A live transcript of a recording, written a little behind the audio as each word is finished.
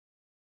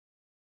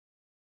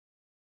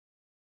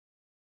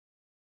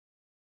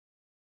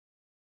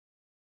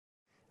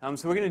So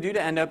what we're going to do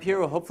to end up here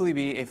will hopefully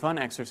be a fun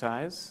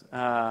exercise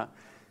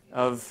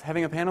of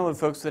having a panel of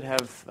folks that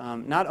have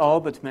not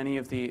all, but many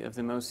of the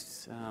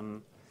most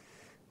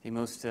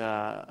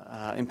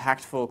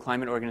impactful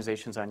climate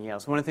organizations on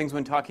Yale. So one of the things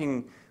when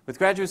talking with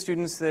graduate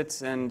students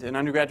and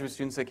undergraduate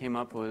students that came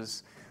up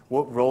was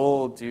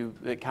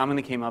that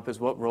commonly came up is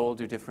what role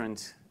do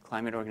different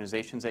climate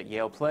organizations at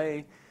Yale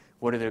play?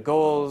 What are their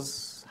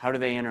goals? How do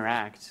they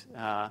interact?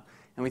 And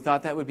we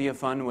thought that would be a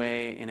fun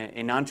way in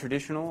a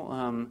non-traditional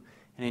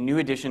and a new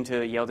addition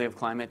to Yale Day of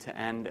Climate to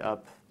end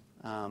up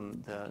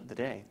the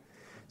day.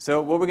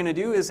 So what we're going to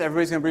do is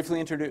everybody's going to briefly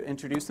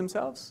introduce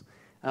themselves.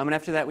 And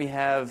after that, we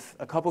have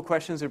a couple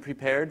questions that are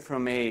prepared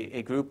from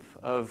a group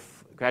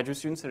of graduate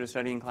students that are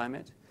studying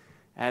climate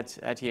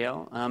at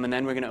Yale. And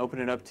then we're going to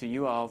open it up to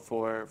you all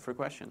for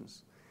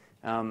questions.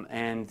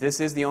 And this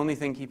is the only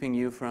thing keeping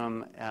you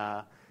from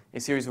a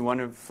series of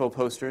wonderful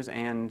posters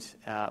and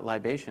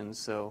libations.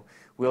 So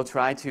we'll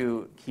try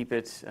to keep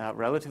it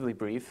relatively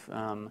brief,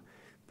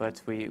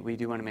 but we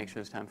do want to make sure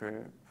there's time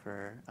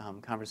for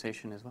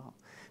conversation as well.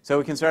 So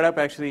we can start up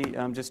actually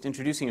just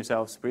introducing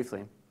yourselves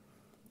briefly.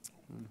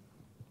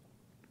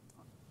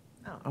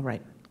 Oh, all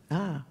right.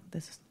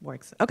 This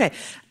works. Okay.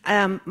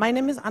 My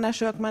name is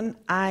Anastasia Schuerkmann.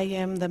 I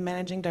am the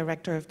managing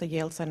director of the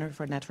Yale Center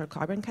for Natural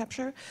Carbon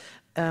Capture.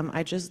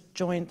 I just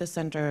joined the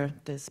center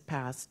this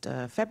past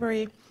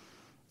February.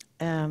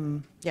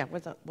 Yeah,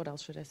 what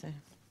else should I say?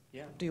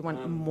 Yeah. Do you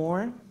want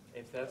more?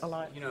 If that's, a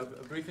lot. a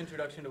brief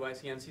introduction to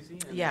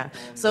YCNCC and, yeah.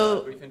 and so,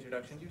 a brief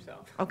introduction to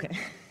yourself. Okay.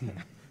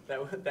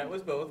 That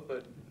was both,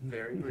 but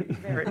very brief.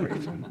 Very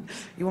brief.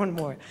 You want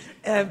more.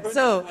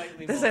 So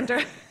the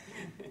center...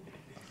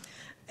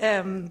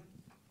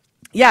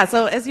 Yeah,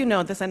 so as you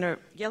know, the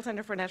Yale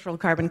Center for Natural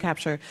Carbon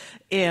Capture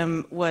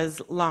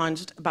was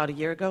launched about a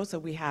year ago, so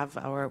we have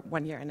our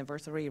one-year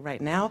anniversary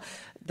right now.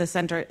 The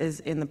center is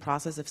in the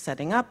process of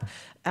setting up.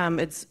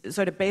 It's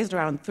sort of based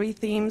around three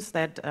themes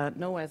that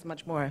Noah is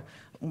much more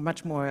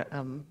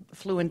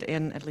fluent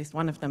in, at least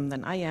one of them,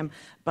 than I am.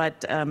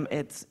 But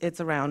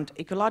it's around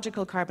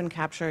ecological carbon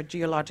capture,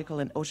 geological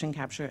and ocean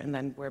capture, and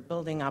then we're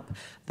building up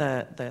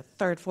the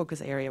third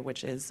focus area,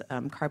 which is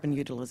carbon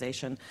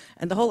utilization.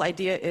 And the whole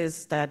idea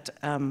is that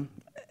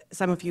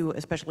some of you,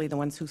 especially the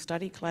ones who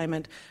study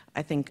climate,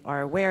 I think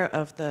are aware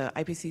of the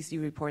IPCC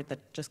report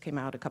that just came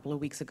out a couple of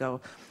weeks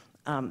ago.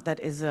 That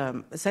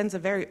sends a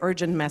very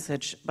urgent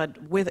message, but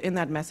within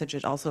that message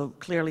it also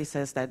clearly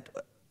says that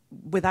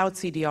without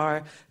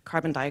CDR,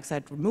 carbon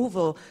dioxide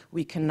removal,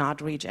 we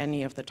cannot reach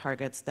any of the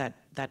targets that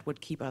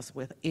would keep us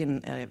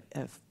within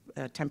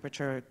a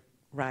temperature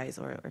rise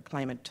or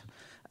climate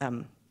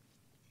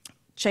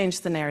change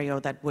scenario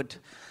that would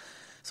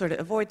sort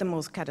of avoid the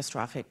most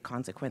catastrophic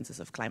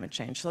consequences of climate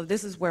change. So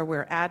this is where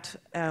we're at,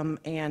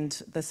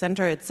 and the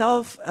center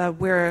itself,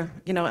 we're,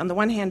 on the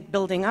one hand,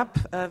 building up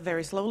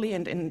very slowly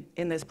and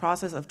in this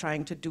process of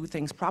trying to do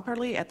things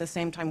properly. At the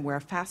same time, we're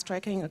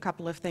fast-tracking a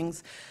couple of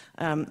things,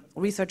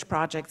 research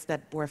projects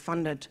that were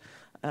funded,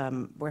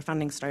 where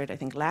funding started, I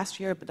think, last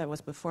year, but that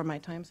was before my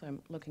time, so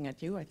I'm looking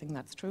at you. I think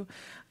that's true.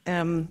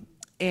 Some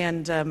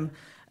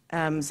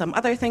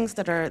other things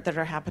that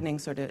are happening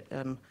sort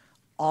of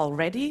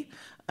already,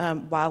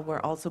 while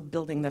we're also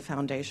building the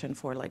foundation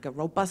for like a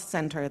robust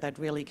center that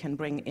really can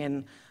bring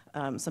in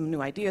some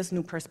new ideas,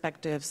 new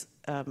perspectives,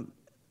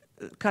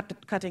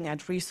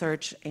 cutting-edge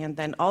research, and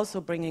then also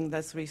bringing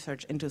this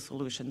research into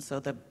solutions. So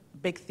the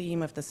big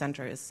theme of the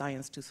center is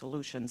science to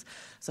solutions.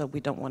 So we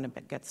don't want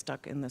to get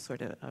stuck in the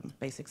sort of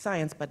basic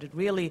science, but it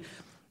really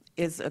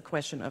is a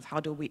question of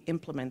how do we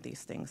implement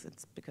these things.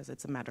 It's because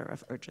it's a matter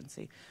of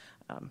urgency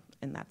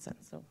in that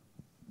sense. So.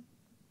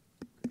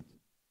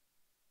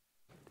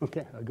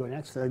 Okay, I'll go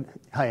next.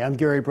 Hi, I'm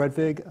Gary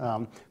Bredvig.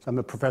 So I'm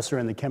a professor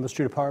in the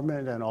chemistry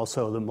department and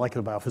also the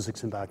molecular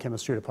biophysics and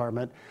biochemistry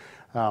department.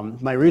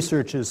 My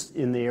research is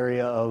in the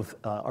area of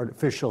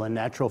artificial and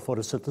natural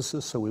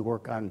photosynthesis. So we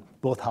work on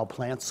both how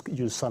plants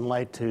use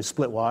sunlight to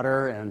split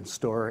water and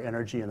store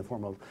energy in the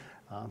form of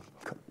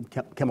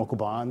chemical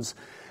bonds,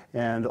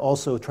 and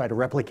also try to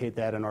replicate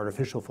that in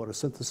artificial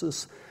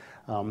photosynthesis.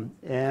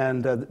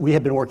 We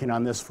have been working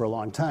on this for a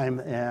long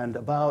time, and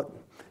about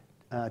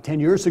 10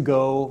 years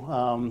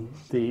ago,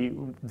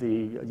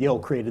 the Yale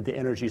created the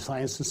Energy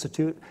Science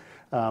Institute,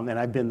 and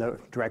I've been the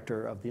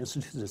director of the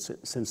institute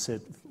since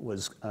it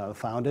was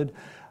founded.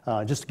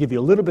 Just to give you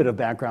a little bit of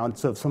background,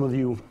 so some of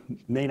you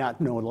may not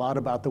know a lot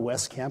about the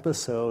West Campus.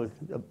 So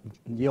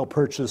Yale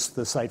purchased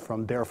the site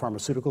from Bayer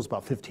Pharmaceuticals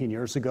about 15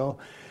 years ago,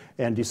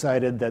 and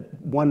decided that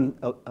one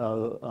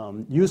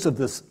use of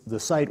the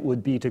site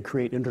would be to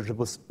create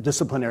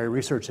interdisciplinary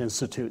research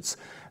institutes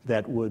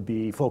that would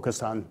be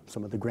focused on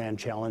some of the grand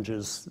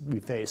challenges we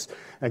face.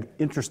 An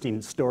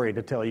interesting story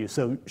to tell you.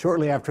 So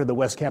shortly after the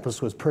West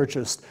Campus was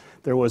purchased,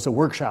 there was a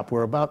workshop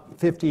where about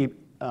 50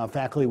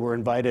 faculty were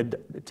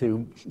invited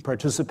to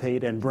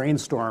participate and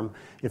brainstorm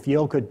if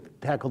Yale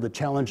could tackle the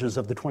challenges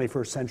of the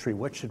 21st century,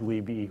 what should we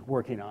be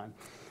working on?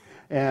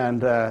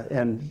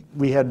 And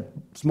we had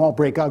small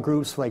breakout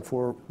groups, like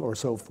four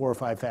or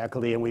five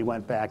faculty, and we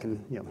went back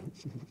and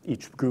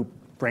each group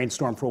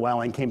brainstormed for a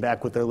while and came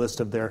back with their list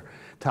of their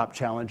top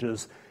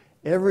challenges.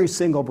 Every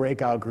single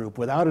breakout group,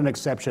 without an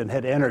exception,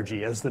 had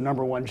energy as the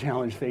 #1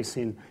 challenge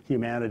facing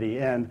humanity.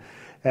 And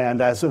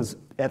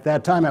at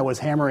that time, I was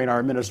hammering our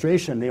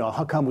administration,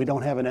 how come we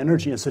don't have an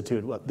energy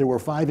institute? Well, there were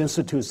 5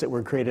 institutes that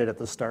were created at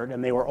the start,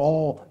 and they were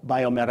all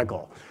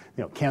biomedical,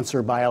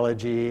 cancer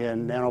biology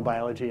and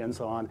nanobiology and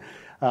so on,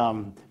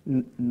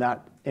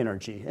 not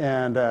energy.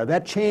 And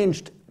that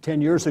changed 10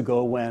 years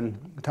ago when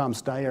Tom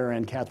Steyer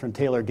and Catherine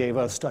Taylor gave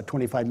us a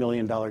 $25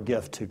 million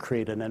gift to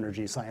create an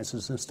Energy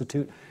Sciences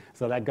Institute.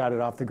 So that got it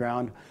off the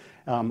ground.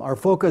 Our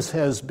focus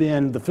has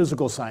been the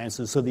physical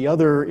sciences. So the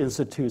other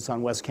institutes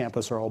on West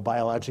Campus are all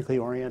biologically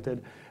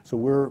oriented. So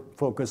we're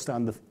focused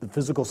on the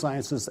physical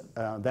sciences.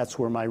 That's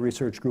where my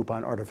research group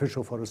on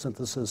artificial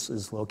photosynthesis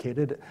is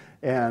located.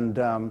 And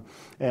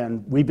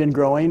we've been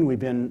growing.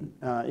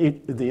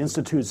 The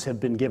institutes have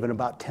been given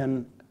about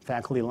 10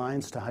 faculty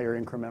lines to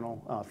hire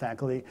incremental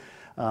faculty.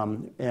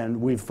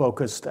 And we've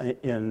focused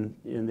in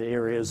the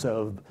areas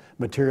of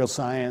material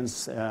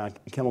science,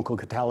 chemical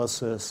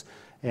catalysis,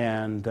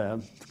 and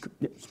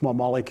small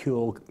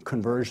molecule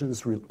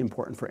conversions,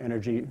 important for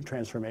energy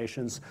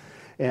transformations.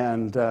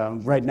 And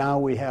right now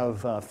we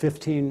have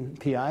 15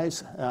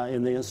 PIs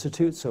in the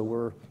Institute,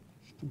 so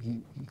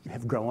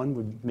have grown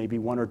with maybe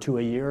 1 or 2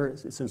 a year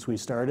since we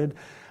started.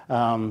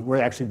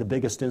 We're actually the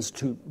biggest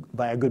institute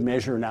by a good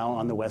measure now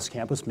on the West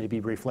Campus, maybe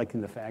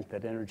reflecting the fact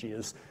that energy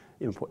is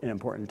an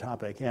important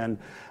topic. And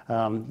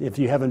if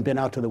you haven't been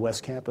out to the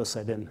West Campus,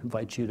 I'd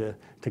invite you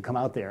to come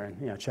out there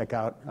and check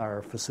out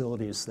our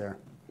facilities there.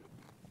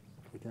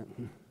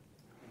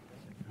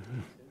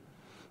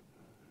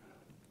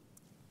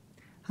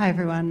 Hi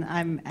everyone,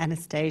 I'm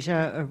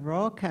Anastasia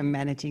O'Rourke. I'm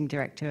Managing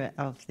Director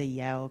of the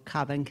Yale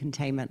Carbon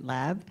Containment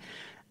Lab.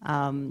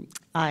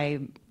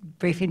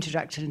 Brief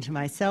introduction to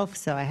myself.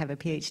 So I have a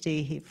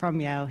PhD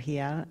from Yale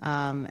here,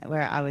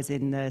 where I was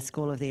in the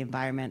School of the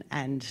Environment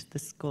and the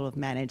School of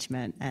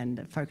Management,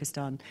 and focused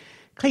on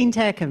clean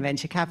tech and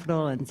venture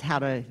capital and how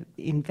to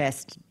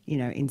invest,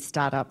 in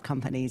startup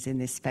companies in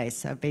this space.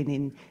 So I've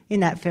been in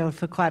that field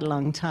for quite a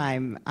long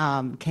time.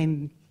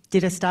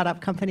 Did a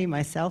startup company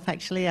myself,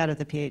 actually, out of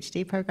the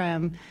PhD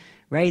program,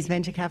 raised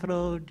venture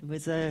capital,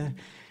 was a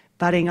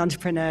budding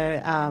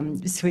entrepreneur,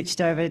 switched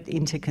over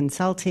into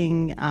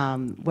consulting,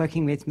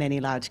 working with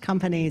many large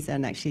companies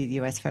and actually the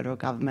US federal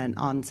government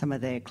on some of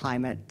their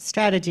climate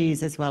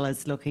strategies, as well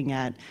as looking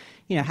at,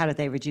 how do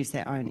they reduce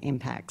their own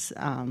impacts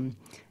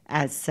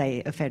as,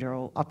 say, a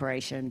federal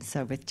operation,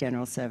 so with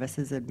General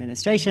Services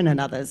Administration and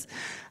others.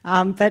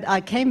 But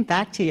I came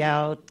back to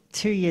Yale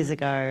 2 years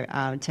ago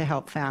to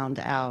help found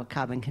our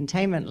Carbon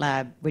Containment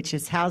Lab, which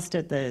is housed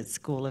at the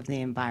School of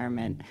the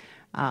Environment.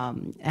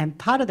 And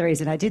part of the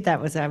reason I did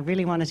that was I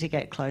really wanted to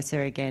get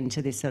closer again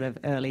to this sort of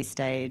early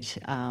stage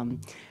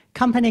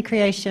company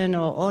creation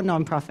or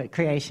non-profit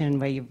creation,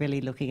 where you're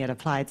really looking at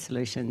applied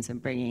solutions and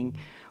bringing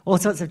all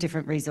sorts of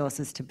different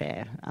resources to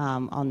bear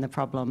on the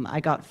problem. I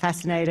got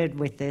fascinated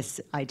with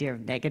this idea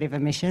of negative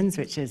emissions,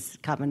 which is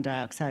carbon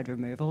dioxide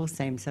removal,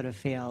 same sort of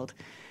field,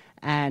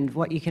 and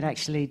what you can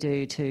actually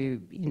do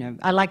to,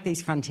 I like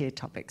these frontier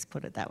topics,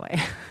 put it that way.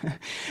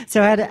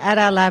 So at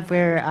our lab,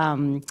 we're,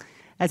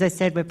 as I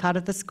said, we're part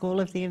of the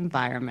School of the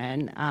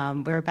Environment.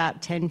 We're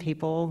about 10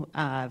 people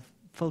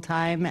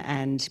full-time,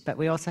 but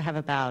we also have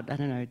about,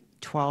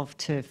 12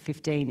 to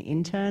 15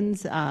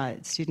 interns,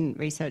 student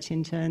research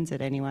interns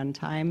at any one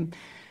time.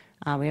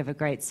 We have a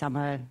great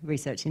summer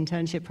research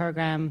internship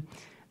program,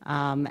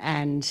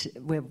 and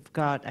we've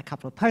got a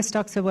couple of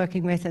postdocs we're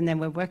working with, and then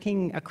we're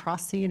working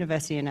across the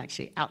university and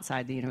actually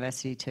outside the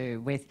university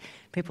too, with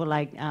people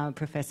like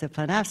Professor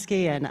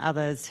Planavsky and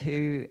others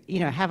who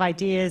have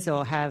ideas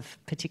or have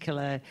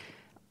particular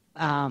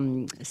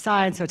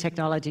science or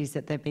technologies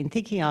that they've been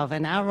thinking of,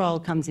 and our role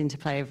comes into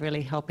play of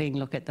really helping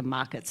look at the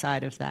market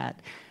side of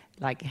that,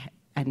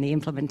 and the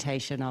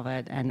implementation of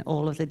it, and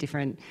all of the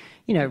different,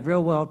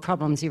 real world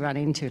problems you run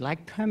into,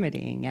 like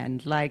permitting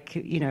and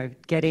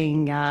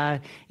getting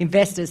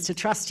investors to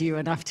trust you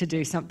enough to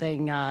do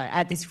something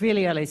at this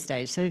really early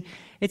stage. So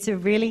it's a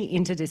really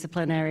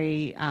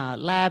interdisciplinary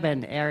lab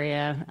and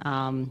area.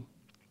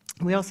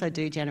 We also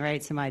do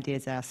generate some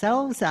ideas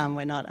ourselves.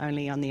 We're not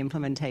only on the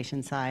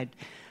implementation side,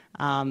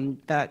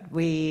 but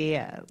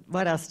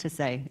what else to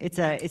say? It's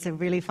a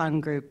really fun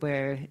group.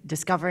 We're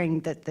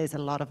discovering that there's a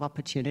lot of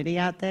opportunity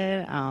out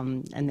there,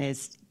 and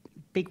there's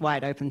big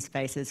wide open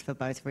spaces for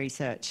both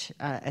research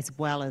as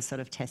well as sort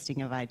of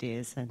testing of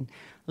ideas, and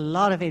a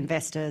lot of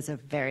investors are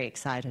very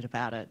excited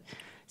about it.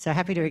 So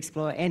happy to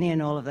explore any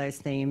and all of those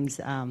themes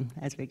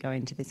as we go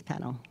into this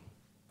panel.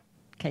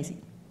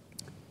 Casey.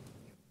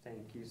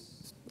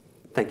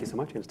 Thank you so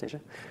much, Anastasia.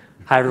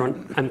 Hi,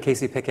 everyone. I'm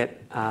Casey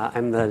Pickett.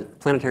 I'm the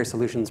Planetary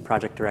Solutions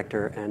Project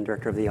Director and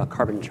Director of the Yale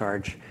Carbon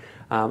Charge.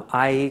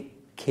 I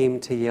came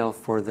to Yale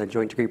for the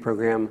joint degree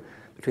program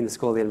between the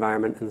School of the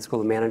Environment and the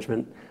School of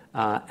Management,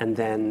 and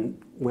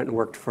then went and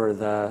worked for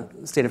the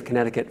state of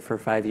Connecticut for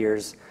 5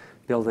 years,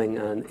 building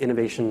an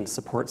innovation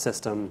support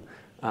system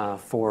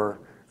for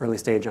early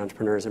stage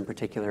entrepreneurs in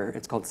particular.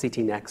 It's called CT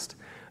Next.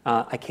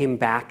 I came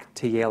back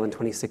to Yale in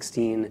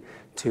 2016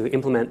 to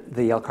implement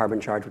the Yale Carbon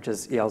Charge, which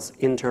is Yale's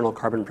internal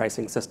carbon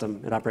pricing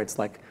system. It operates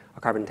like a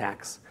carbon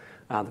tax.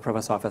 The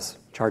Provost's office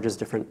charges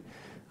different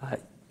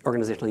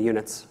organizational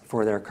units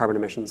for their carbon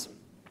emissions.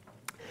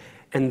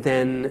 And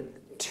then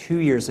 2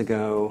 years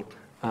ago,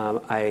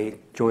 I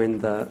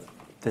joined the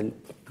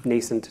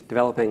nascent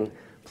developing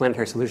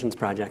Planetary Solutions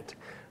Project.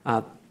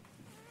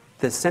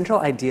 The central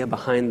idea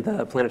behind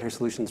the Planetary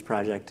Solutions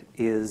Project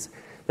is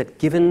that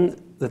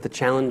given that the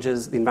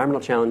challenges, the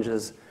environmental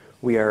challenges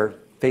we are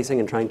facing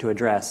and trying to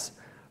address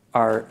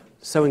are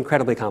so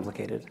incredibly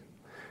complicated,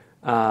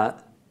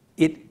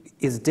 it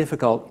is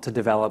difficult to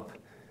develop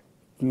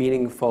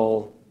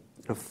meaningful,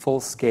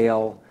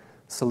 full-scale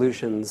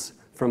solutions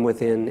from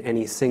within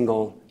any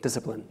single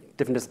discipline.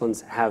 Different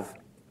disciplines have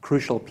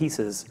crucial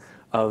pieces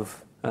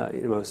of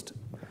most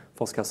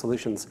full-scale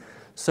solutions.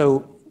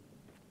 So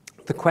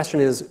the question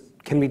is,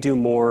 can we do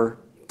more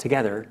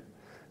together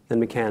than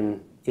we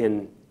can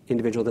in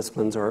individual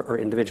disciplines or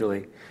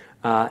individually?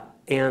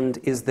 And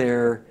is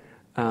there,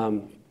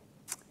 so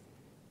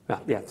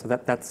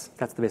that's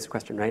the basic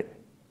question, right?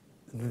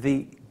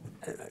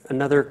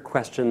 Another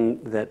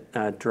question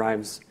that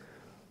drives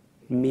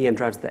me and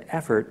drives the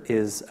effort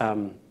is,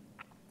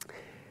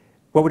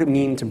 what would it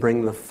mean to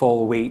bring the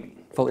full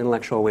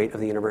intellectual weight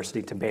of the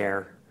university to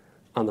bear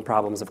on the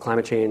problems of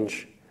climate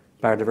change,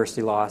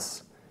 biodiversity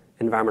loss,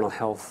 environmental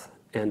health,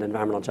 and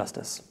environmental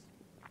justice?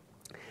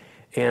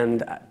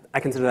 And I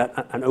consider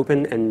that an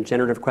open and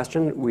generative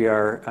question. We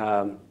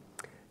are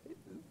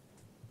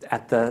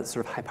at the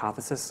sort of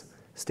hypothesis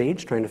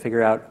stage, trying to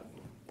figure out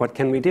what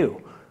can we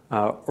do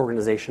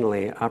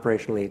organizationally,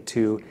 operationally,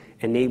 to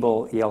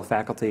enable Yale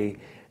faculty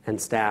and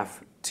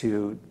staff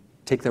to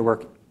take their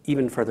work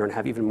even further and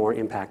have even more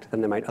impact than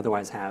they might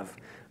otherwise have,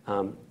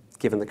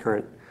 given the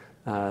current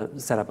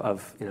setup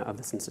of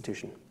this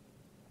institution.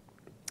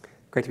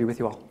 Great to be with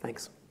you all.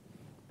 Thanks.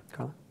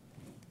 Carla?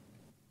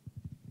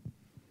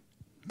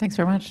 Thanks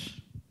very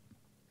much.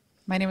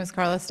 My name is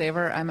Carla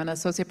Staver. I'm an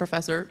associate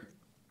professor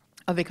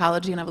of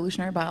Ecology and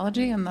Evolutionary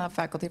Biology in the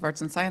Faculty of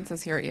Arts and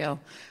Sciences here at Yale.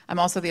 I'm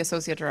also the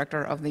associate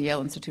director of the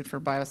Yale Institute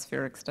for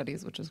Biospheric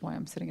Studies, which is why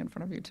I'm sitting in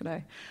front of you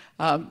today.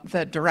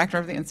 The director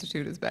of the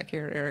institute is back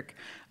here, Eric.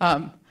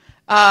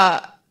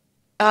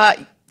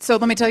 So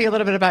let me tell you a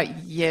little bit about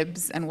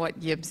YIBS and what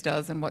YIBS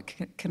does and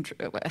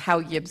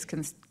how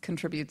YIBS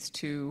contributes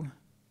to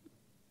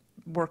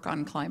work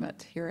on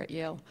climate here at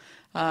Yale.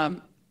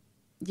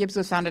 YIBS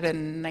was founded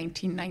in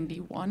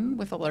 1991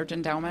 with a large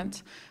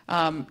endowment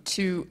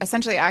to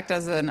essentially act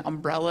as an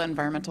umbrella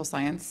environmental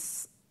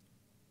science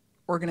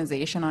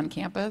organization on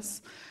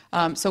campus.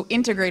 So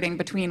integrating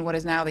between what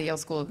is now the Yale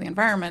School of the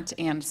Environment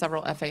and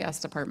several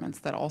FAS departments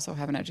that also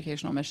have an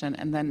educational mission,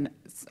 and then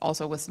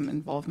also with some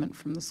involvement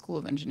from the School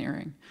of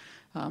Engineering.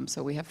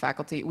 So we have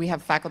faculty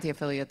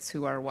affiliates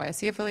who are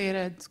YSC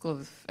affiliated, School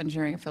of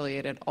Engineering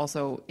affiliated,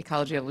 also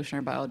Ecology,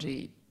 Evolutionary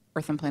Biology,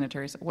 Earth and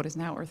Planetary, what is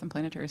now Earth and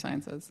Planetary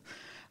Sciences,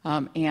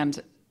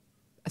 and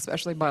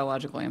especially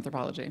biological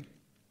anthropology.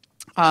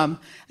 And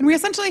we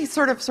essentially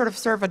sort of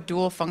serve a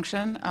dual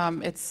function.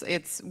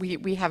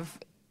 We have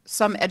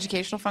some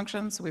educational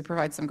functions. So we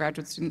provide some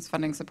graduate students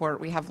funding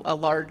support. We have a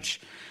large,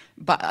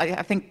 but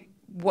I think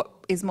what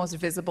is most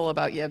visible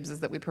about YIBS is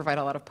that we provide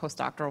a lot of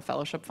postdoctoral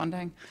fellowship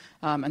funding.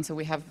 And so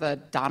we have the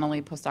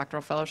Donnelly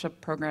Postdoctoral Fellowship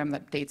Program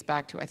that dates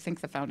back to, I think,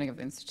 the founding of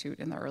the Institute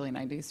in the early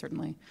 90s,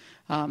 certainly.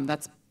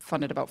 That's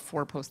funded about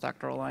 4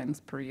 postdoctoral lines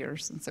per year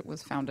since it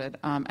was founded.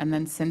 And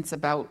then since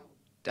about,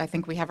 I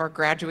think we have our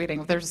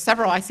graduating, there's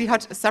several, I see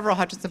several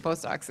Hutchinson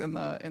postdocs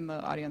in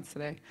the audience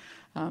today.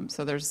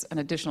 So there's an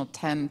additional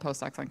 10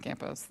 postdocs on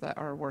campus that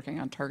are working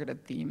on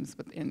targeted themes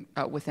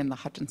within the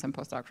Hutchinson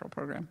postdoctoral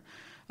program.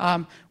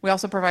 We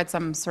also provide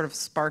some sort of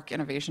Spark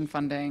innovation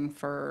funding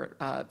for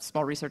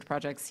small research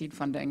projects, seed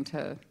funding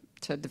to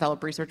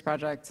develop research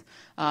projects,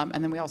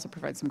 and then we also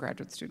provide some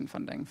graduate student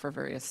funding for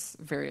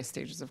various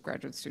stages of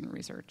graduate student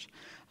research.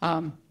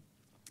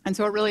 And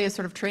so it really is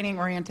sort of training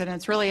oriented, and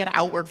it's really an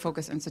outward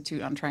focused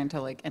institute on trying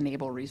to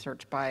enable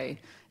research by,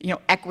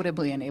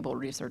 equitably enable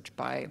research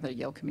by the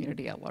Yale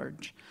community at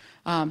large.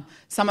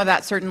 Some of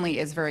that certainly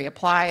is very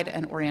applied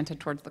and oriented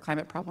towards the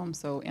climate problem,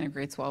 so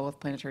integrates well with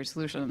planetary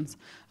solutions.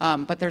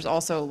 But there's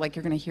also,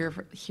 you're going to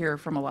hear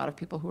from a lot of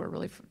people who are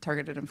really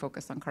targeted and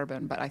focused on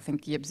carbon, but I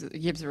think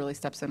YIBS really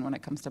steps in when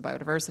it comes to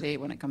biodiversity,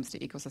 when it comes to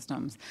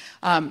ecosystems.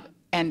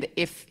 And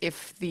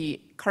if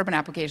the carbon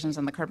applications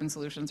and the carbon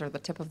solutions are the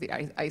tip of the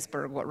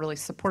iceberg, what really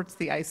supports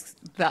the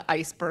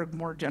iceberg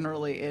more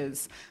generally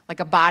is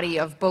a body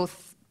of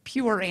both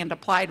pure and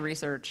applied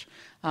research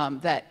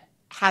that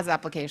has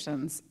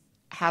applications,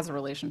 has a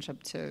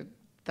relationship to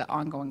the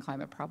ongoing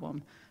climate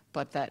problem,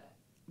 but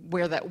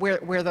where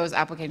those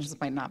applications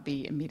might not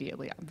be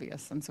immediately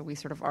obvious. And so we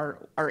sort of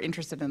are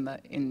interested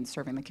in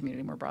serving the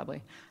community more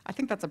broadly. I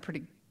think that's a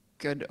pretty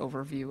good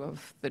overview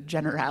of the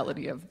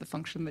generality of the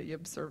function that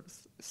YIBS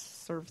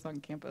serves on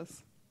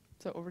campus.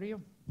 So over to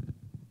you.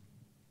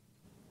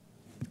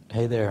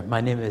 Hey there, my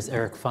name is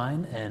Eric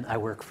Fine, and I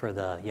work for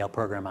the Yale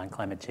Program on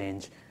Climate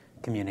Change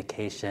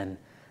Communication.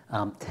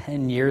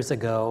 10 years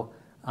ago,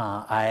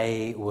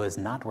 I was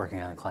not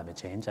working on climate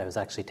change. I was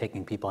actually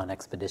taking people on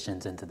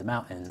expeditions into the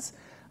mountains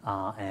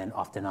and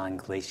often on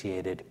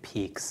glaciated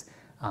peaks.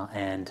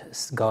 And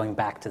going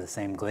back to the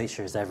same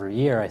glaciers every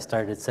year, I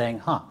started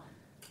saying, I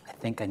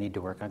think I need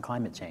to work on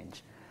climate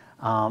change.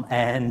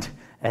 And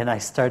I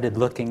started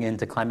looking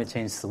into climate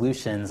change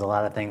solutions, a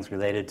lot of things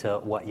related to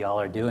what y'all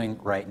are doing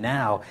right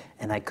now,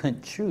 and I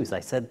couldn't choose. I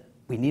said,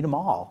 we need them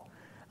all.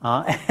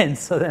 And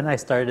so then I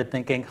started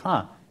thinking,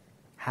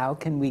 how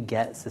can we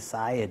get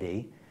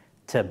society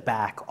to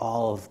back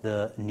all of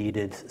the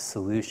needed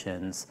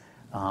solutions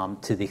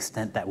to the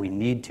extent that we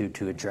need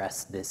to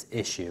address this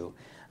issue?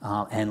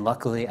 And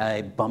luckily,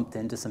 I bumped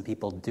into some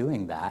people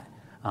doing that.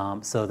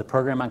 So the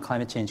program on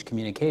climate change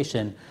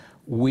communication,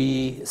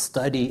 we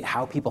study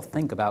how people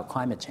think about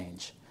climate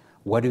change.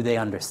 What do they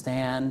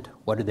understand?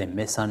 What do they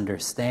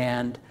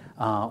misunderstand?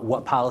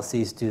 What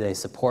policies do they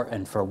support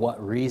and for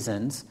what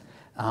reasons?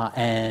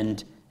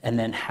 And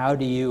then how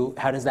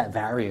does that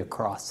vary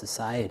across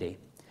society?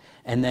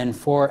 And then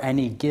for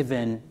any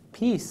given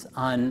piece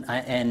on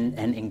and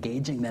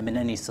engaging them in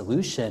any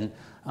solution,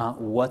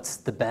 what's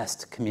the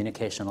best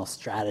communicational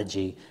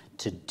strategy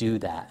to do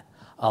that?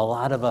 A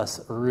lot of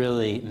us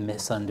really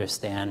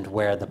misunderstand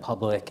where the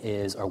public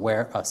is or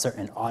where a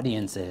certain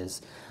audience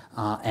is.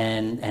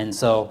 And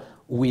so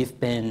we've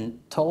been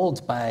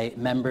told by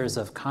members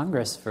of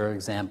Congress, for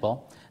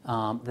example,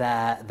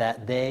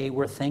 that they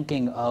were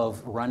thinking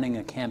of running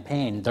a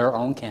campaign, their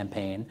own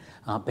campaign,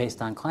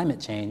 based on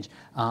climate change,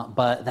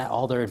 but that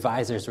all their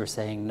advisors were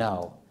saying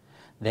no.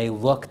 They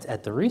looked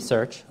at the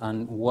research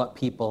on what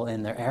people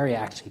in their area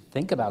actually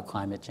think about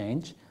climate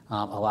change,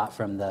 a lot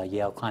from the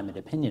Yale Climate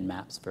opinion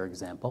maps, for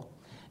example,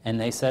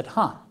 and they said,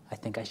 I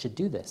think I should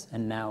do this,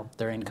 and now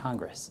they're in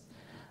Congress.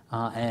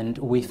 And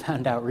we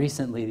found out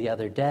recently the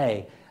other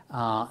day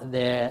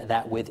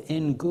that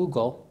within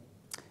Google,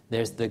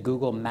 there's the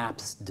Google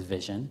Maps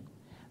division,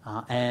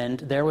 and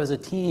there was a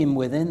team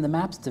within the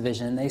Maps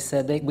division, they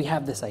said, we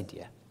have this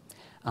idea.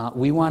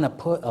 We want to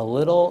put a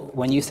little,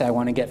 when you say I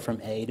want to get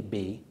from A to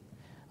B,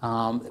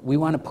 we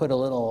want to put a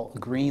little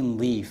green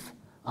leaf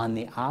on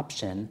the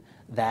option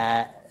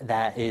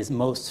that is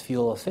most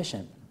fuel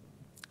efficient.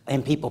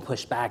 And people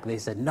pushed back. They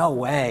said, no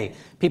way.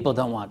 People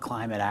don't want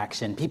climate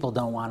action. People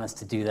don't want us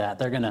to do that.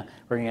 We're going to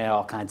get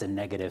all kinds of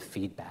negative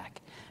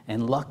feedback.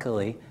 And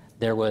luckily,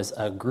 there was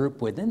a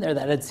group within there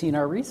that had seen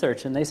our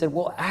research, and they said,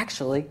 well,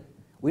 actually,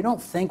 we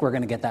don't think we're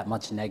going to get that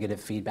much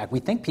negative feedback. We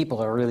think people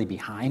are really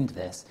behind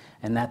this,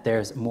 and that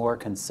there's more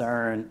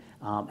concern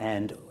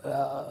and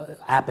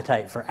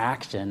appetite for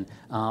action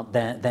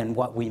than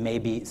what we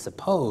maybe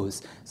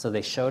suppose. So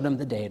they showed them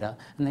the data,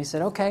 and they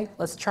said, okay,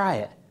 let's try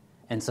it.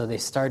 And so they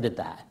started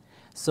that.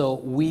 So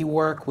we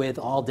work with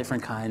all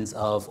different kinds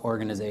of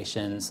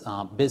organizations,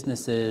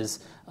 businesses,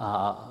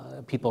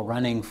 people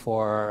running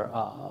for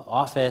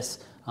office,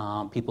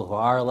 people who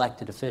are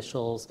elected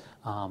officials,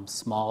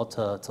 small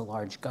to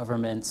large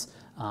governments,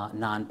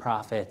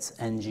 nonprofits,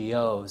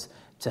 NGOs,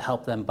 to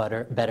help them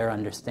better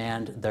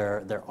understand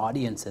their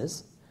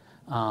audiences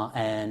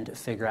and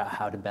figure out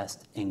how to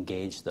best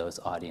engage those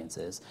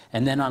audiences.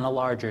 And then on a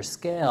larger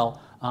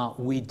scale,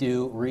 we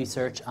do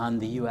research on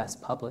the US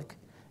public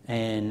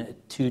in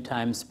 2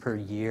 times per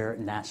year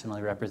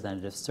nationally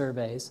representative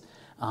surveys.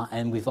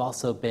 And we've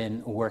also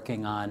been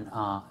working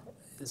on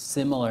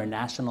similar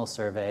national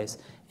surveys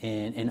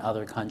in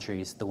other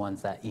countries, the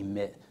ones that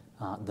emit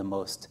the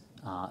most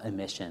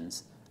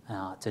emissions,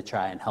 to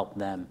try and help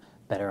them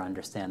better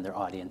understand their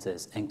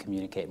audiences and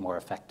communicate more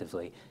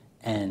effectively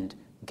and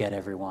get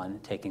everyone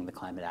taking the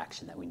climate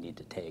action that we need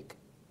to take.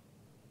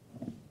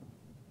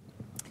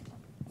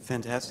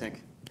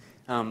 Fantastic.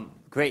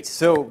 Great.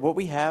 So what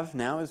we have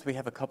now is we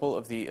have a couple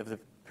of the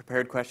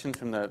prepared questions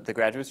from the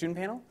graduate student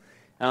panel.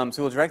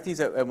 So we'll direct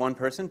these at one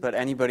person, but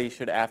anybody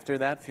should after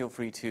that feel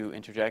free to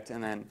interject,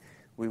 and then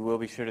we will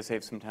be sure to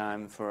save some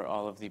time for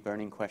all of the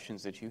burning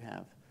questions that you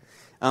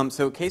have.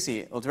 So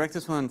Casey, I'll direct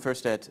this one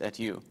first at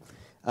you.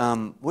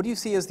 What do you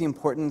see as the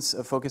importance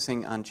of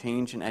focusing on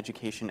change in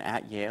education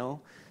at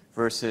Yale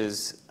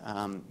versus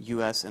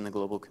US and the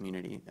global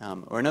community?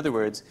 Or in other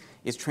words,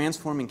 is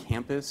transforming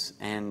campus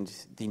and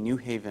the New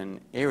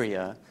Haven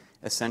area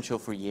essential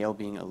for Yale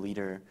being a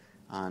leader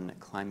on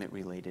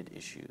climate-related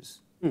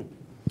issues?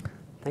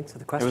 Thanks for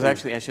the question. It was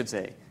actually, I should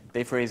say,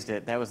 they phrased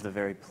it, that was the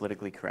very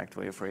politically correct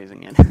way of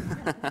phrasing it.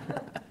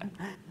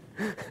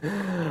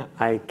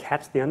 I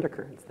catch the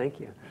undercurrents, thank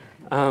you.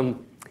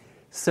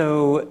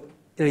 So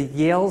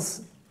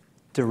Yale's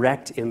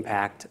direct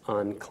impact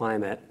on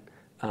climate,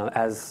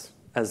 as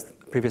the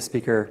previous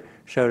speaker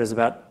showed, is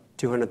about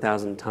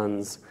 200,000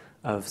 tons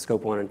of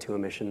Scope 1 and 2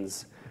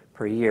 emissions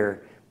per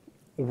year.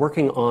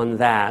 Working on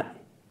that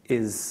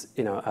is,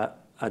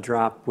 a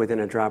drop within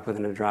a drop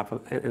within a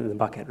drop in the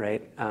bucket,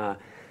 right?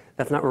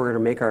 That's not where we're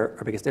going to make our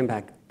biggest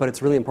impact, but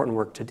it's really important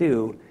work to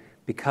do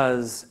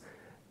because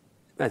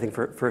I think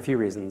for a few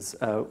reasons.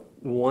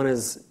 One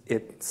is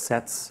it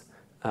sets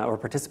or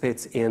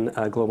participates in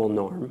a global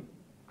norm.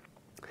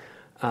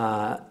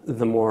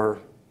 The more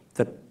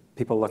that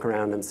people look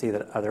around and see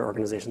that other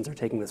organizations are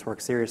taking this work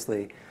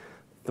seriously,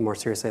 the more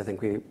seriously I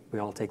think we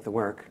all take the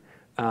work.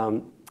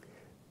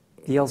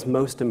 Yale's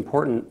most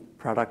important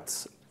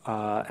products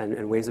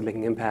and ways of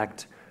making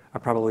impact are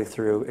probably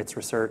through its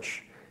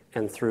research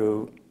and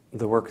through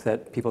the work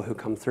that people who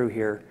come through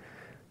here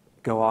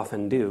go off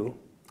and do.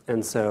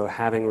 And so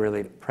having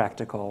really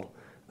practical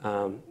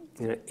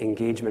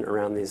engagement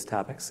around these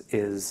topics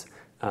is,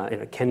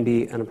 can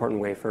be an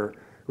important way for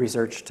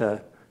research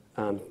to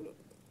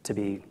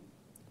be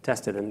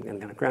tested and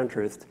kind of ground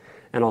truthed,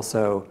 and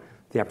also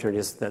the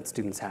opportunities that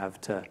students have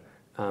to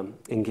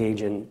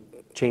engage in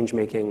change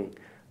making.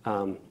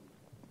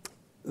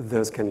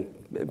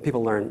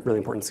 People learn really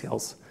important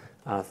skills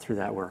through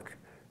that work,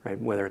 right?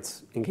 Whether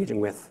it's engaging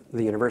with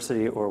the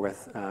university or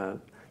with the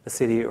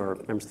city or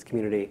members of the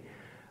community.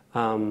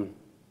 I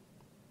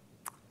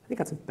think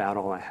that's about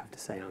all I have to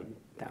say on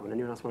that one.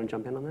 Anyone else want to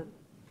jump in on that?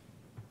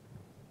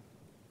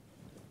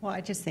 Well,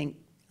 I just think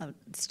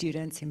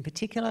students in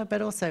particular,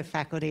 but also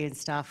faculty and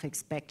staff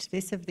expect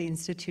this of the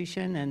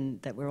institution,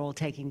 and that we're all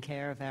taking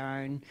care of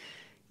our own,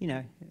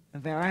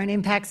 of our own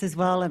impacts as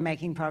well and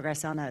making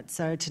progress on it.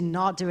 So to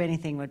not do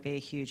anything would be a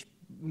huge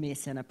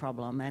miss and a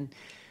problem. And,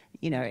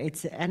 you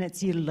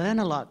learn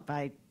a lot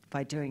by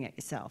doing it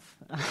yourself.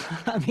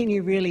 I mean,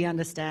 you really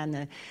understand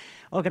the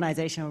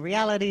organizational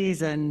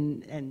realities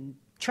and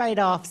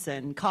trade-offs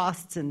and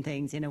costs and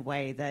things in a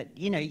way that,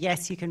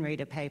 yes, you can read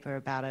a paper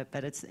about it,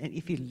 but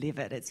if you live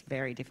it, it's a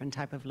very different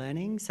type of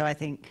learning. So I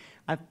think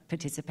I've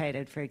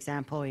participated, for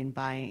example, in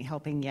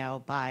helping Yale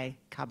buy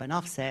carbon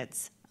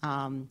offsets,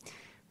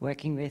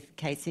 working with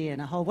Casey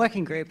and a whole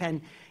working group.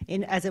 And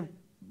as a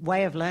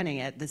way of learning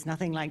it, there's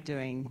nothing like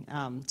doing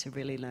to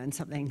really learn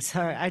something.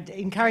 So I'd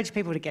encourage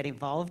people to get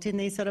involved in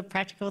these sort of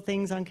practical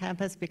things on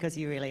campus, because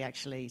you really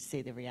actually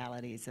see the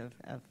realities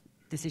of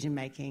decision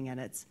making, and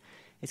it's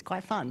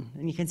quite fun,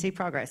 and you can see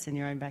progress in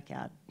your own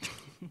backyard.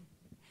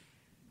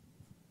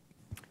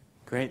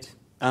 Great.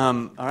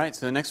 All right,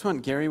 so the next one,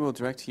 Gary, will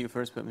direct to you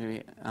first, but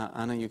maybe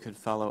Anna, you could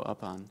follow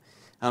up on.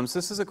 So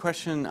this is a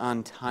question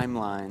on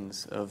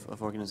timelines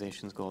of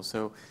organizations' goals.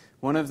 So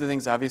one of the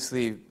things,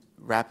 obviously,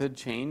 rapid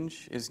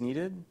change is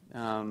needed.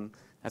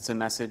 That's a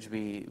message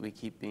we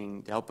keep being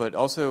dealt, but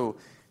also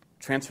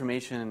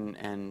transformation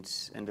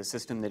and a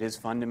system that is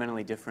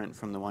fundamentally different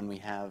from the one we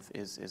have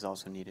is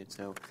also needed.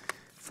 So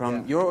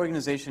from your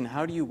organization,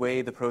 how do you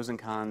weigh the pros and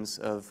cons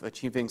of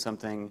achieving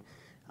something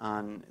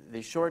on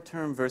the short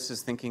term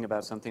versus thinking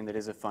about something that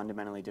is a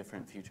fundamentally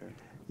different future?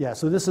 Yeah,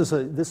 so this is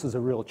a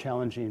real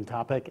challenging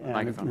topic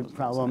and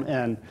problem.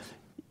 And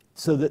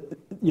so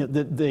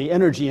the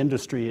energy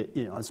industry,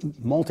 it's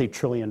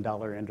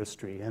multi-trillion-dollar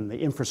industry, and the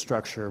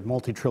infrastructure,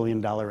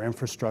 multi-trillion-dollar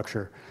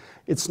infrastructure,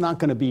 it's not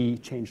going to be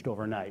changed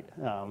overnight.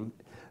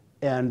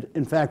 And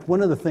in fact,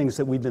 one of the things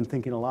that we've been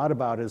thinking a lot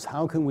about is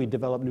how can we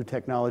develop new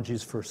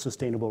technologies for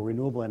sustainable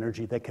renewable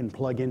energy that can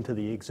plug into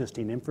the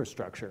existing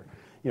infrastructure.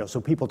 So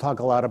people talk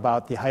a lot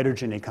about the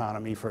hydrogen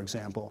economy, for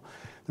example.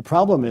 The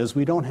problem is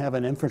we don't have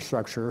an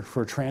infrastructure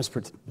for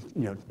transport,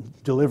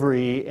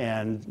 delivery,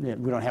 and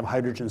we don't have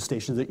hydrogen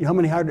stations. You know how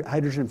many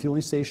hydrogen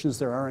fueling stations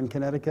there are in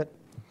Connecticut?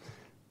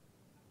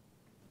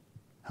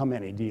 How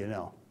many do you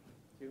know?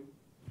 2.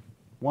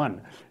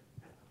 1.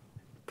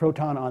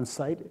 Proton on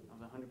site?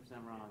 I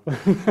was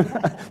 100%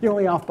 wrong. You're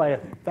only off by a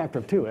factor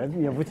of 2.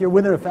 If you're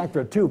within a factor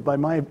of 2, by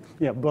my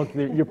book,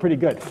 you're pretty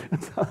good.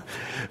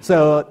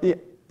 So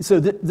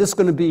this is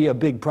going to be a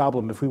big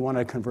problem if we want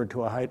to convert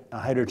to a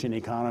hydrogen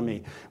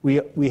economy.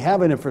 We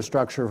have an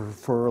infrastructure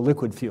for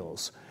liquid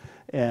fuels,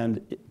 and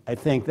I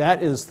think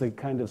that is the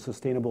kind of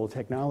sustainable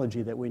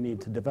technology that we need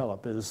to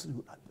develop, is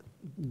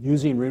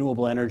using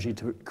renewable energy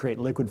to create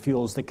liquid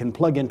fuels that can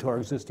plug into our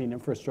existing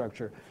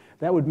infrastructure.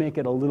 That would make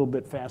it a little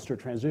bit faster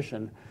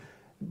transition.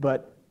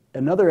 But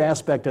another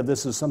aspect of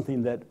this is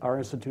something that our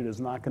institute is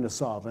not going to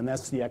solve, and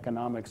that's the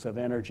economics of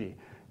energy.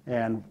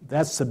 And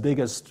that's the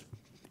biggest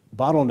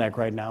bottleneck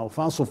right now.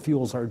 Fossil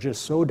fuels are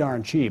just so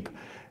darn cheap.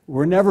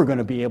 We're never going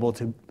to be able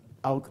to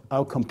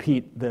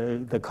outcompete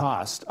the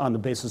cost on the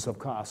basis of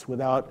cost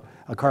without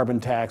a carbon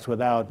tax,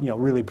 without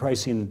really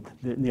pricing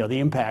the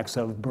impacts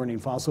of burning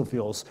fossil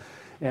fuels.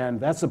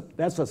 And that's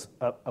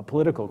a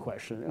political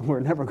question, and we're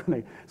never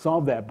going to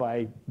solve that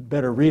by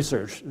better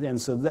research. And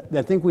so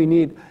I think we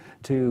need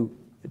to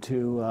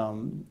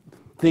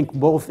think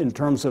both in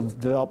terms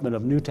of development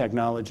of new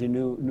technology,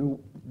 new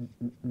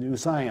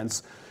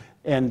science,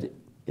 and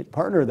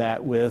partner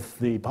that with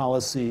the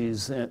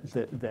policies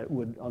that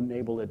would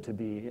enable it to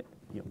be,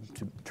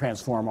 to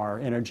transform our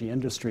energy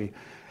industry.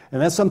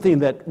 And that's something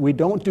that we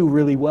don't do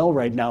really well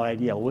right now at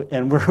Yale,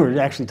 and we're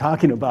actually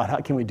talking about how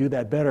can we do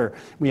that better.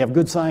 We have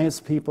good science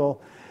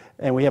people,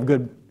 and we have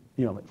good,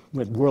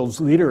 with world's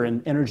leader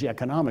in energy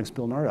economics,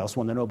 Bill Nordhaus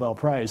won the Nobel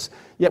Prize,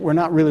 yet we're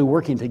not really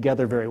working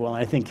together very well.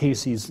 And I think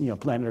Casey's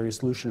Planetary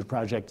Solutions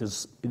project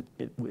is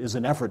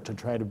an effort to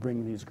try to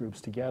bring these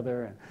groups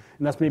together.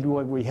 And that's maybe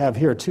what we have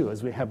here too,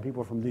 is we have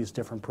people from these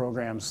different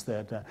programs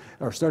that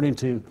are starting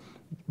to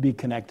be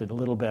connected a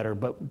little better,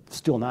 but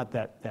still not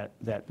that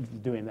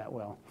doing that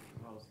well.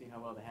 Well, we'll see how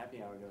well the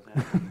happy hour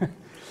goes.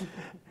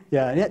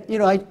 Yeah,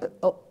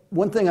 and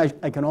one thing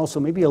I can also,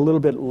 maybe a little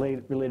bit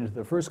related to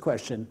the first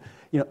question,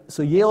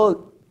 so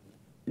Yale,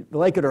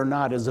 like it or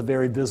not, is a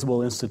very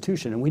visible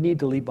institution, and we need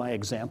to lead by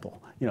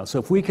example. So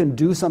if we can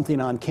do something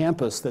on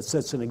campus that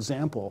sets an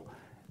example,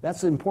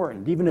 that's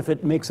important. Even if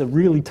it makes a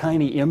really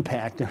tiny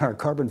impact in our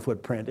carbon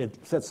footprint,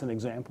 it sets an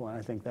example, and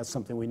I think that's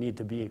something we need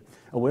to be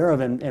aware of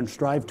and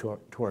strive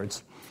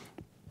towards.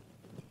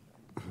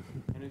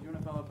 And if you want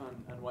to follow up on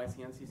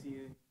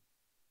YCNCC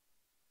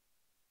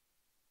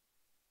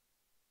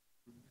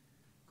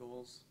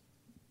goals?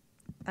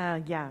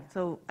 Yeah,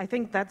 so I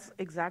think that's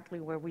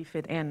exactly where we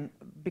fit in,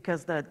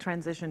 because the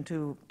transition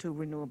to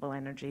renewable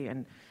energy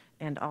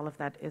and all of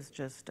that is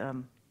just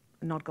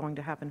not going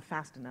to happen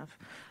fast enough.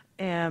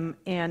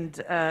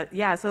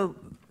 Yeah, so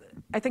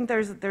I think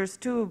there's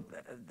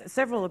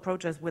several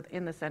approaches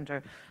within the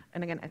center,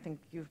 and again, I think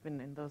you've been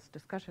in those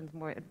discussions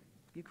more.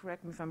 You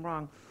correct me if I'm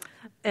wrong.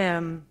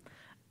 And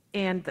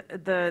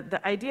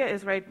the idea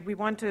is, right, we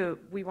want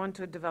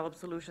to develop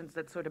solutions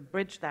that sort of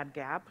bridge that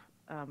gap,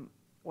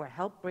 or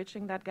help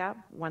bridging that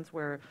gap once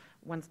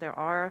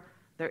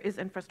there is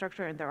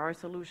infrastructure and there are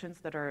solutions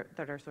that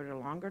are sort of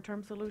longer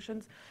term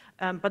solutions.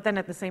 But then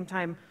at the same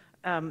time,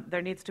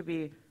 there needs to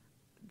be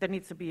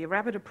a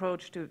rapid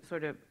approach to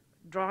sort of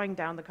drawing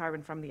down the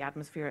carbon from the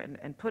atmosphere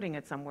and putting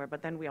it somewhere.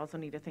 But then we also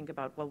need to think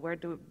about, well,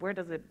 where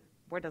does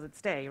it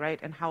stay, right?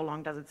 And how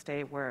long does it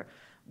stay where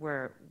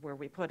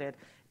we put it?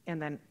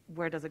 And then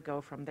where does it go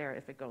from there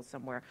if it goes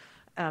somewhere?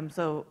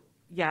 So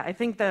yeah, I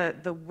think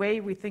the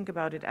way we think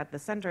about it at the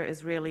center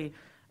is really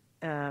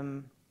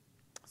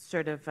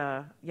sort of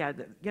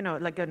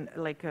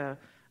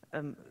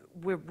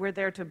we're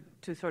there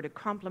to sort of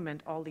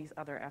complement all these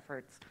other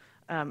efforts.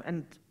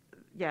 And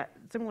yeah,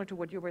 similar to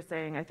what you were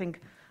saying, I think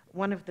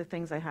one of the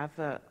things I have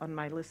on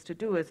my list to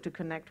do is to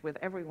connect with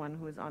everyone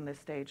who is on this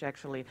stage,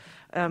 actually,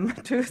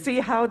 to see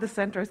how the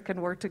centers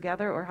can work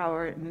together or how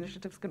our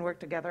initiatives can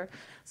work together.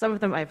 Some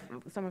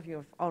of you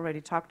have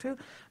already talked to,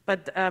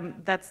 but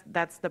that's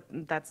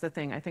the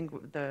thing. I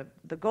think the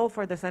goal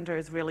for the center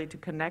is really to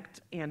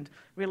connect and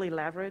really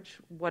leverage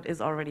what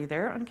is already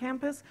there on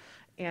campus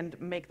and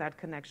make that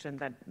connection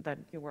that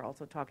you were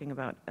also talking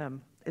about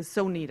is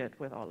so needed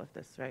with all of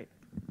this, right?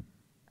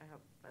 I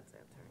hope that's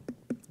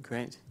answering.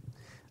 Great.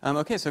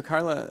 Okay, so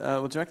Carla,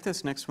 we'll direct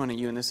this next one at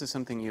you, and this is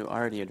something you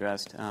already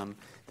addressed.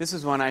 This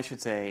is one I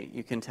should say,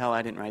 you can tell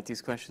I didn't write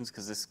these questions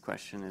because this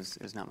question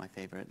is not my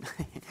favorite.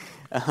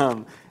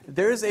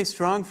 There is a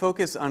strong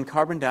focus on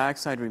carbon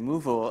dioxide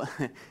removal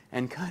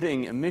and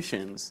cutting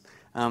emissions,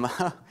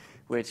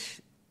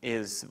 which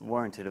is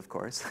warranted, of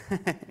course,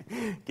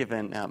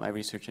 given my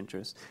research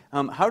interests.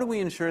 How do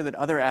we ensure that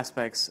other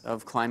aspects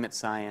of climate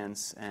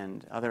science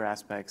and other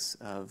aspects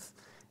of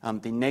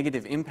the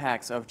negative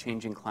impacts of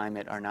changing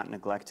climate are not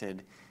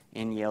neglected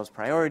in Yale's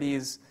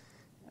priorities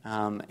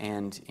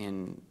and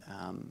in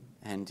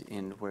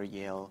where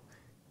Yale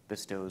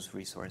bestows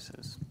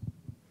resources?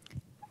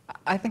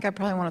 I think I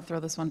probably want to throw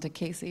this one to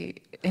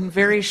Casey in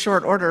very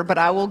short order, but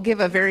I will give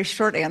a very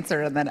short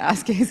answer and then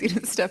ask Casey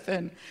to step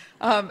in.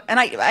 And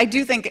I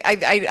do think,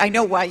 I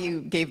know why you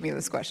gave me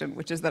this question,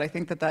 which is that I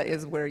think that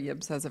is where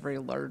YIBS has a very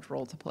large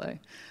role to play.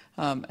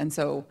 And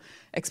so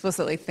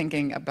explicitly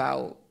thinking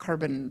about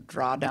carbon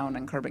drawdown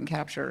and carbon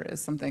capture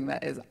is something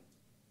that is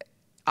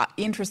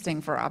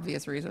interesting for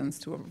obvious reasons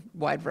to a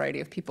wide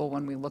variety of people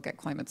when we look at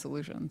climate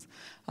solutions.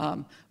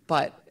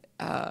 But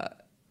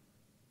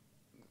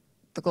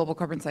the global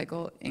carbon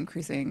cycle,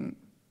 increasing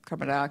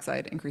carbon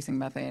dioxide, increasing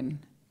methane,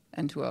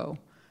 N2O,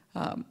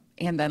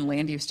 and then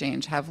land use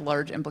change have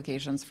large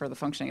implications for the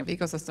functioning of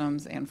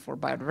ecosystems and for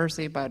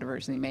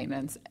biodiversity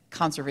maintenance,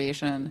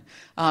 conservation.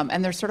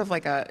 And there's sort of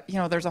like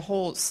there's a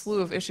whole slew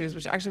of issues,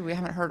 which actually we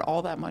haven't heard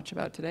all that much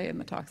about today in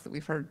the talks that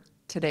we've heard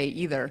today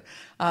either.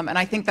 And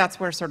I think that's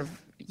where sort of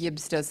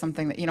YIBS does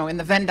something that, in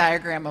the Venn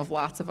diagram of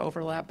lots of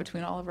overlap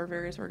between all of our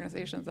various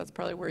organizations, that's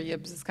probably where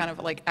YIBS is kind of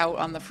like out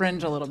on the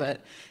fringe a little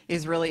bit,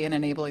 is really in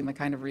enabling the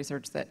kind of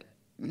research that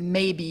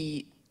may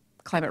be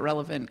climate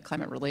relevant,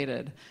 climate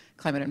related,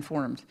 climate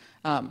informed,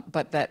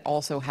 but that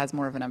also has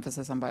more of an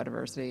emphasis on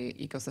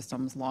biodiversity,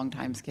 ecosystems, long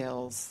time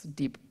scales,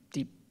 deep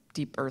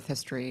Earth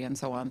history, and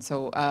so on.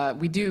 So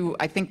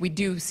I think we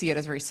do see it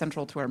as very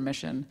central to our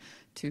mission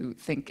to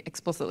think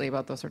explicitly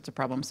about those sorts of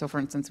problems. So, for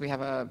instance, we have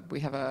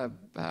a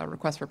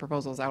request for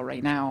proposals out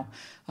right now,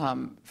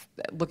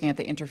 looking at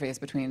the interface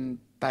between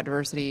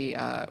biodiversity.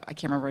 I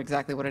can't remember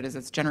exactly what it is.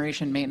 It's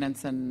generation,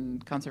 maintenance,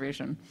 and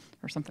conservation,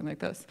 or something like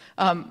this.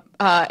 And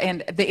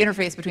the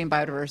interface between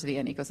biodiversity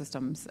and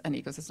ecosystems and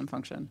ecosystem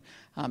function,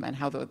 and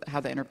how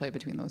the interplay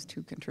between those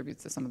two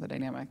contributes to some of the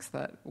dynamics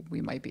that we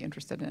might be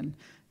interested in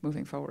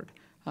moving forward.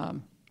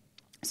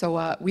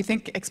 So we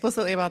think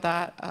explicitly about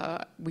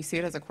that. We see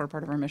it as a core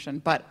part of our mission,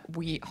 but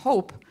we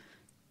hope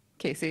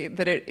Casey,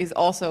 that it is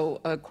also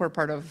a core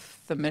part of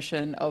the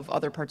mission of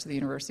other parts of the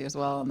university as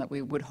well, and that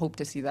we would hope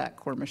to see that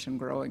core mission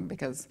growing,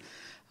 because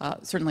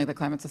certainly the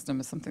climate system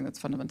is something that's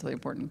fundamentally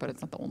important, but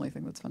it's not the only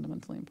thing that's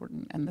fundamentally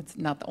important, and that's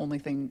not the only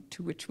thing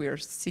to which we are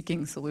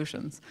seeking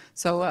solutions.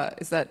 So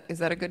is that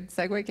a good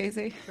segue,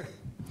 Casey?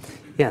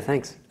 Yeah,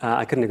 thanks.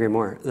 I couldn't agree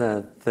more.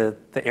 The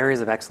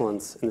areas of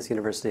excellence in this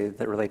university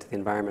that relate to the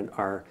environment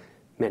are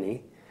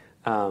many,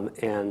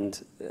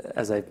 and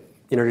as I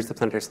introduced the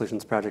Planetary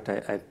Solutions Project,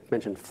 I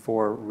mentioned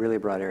 4 really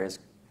broad areas: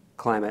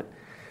 climate,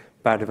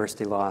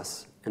 biodiversity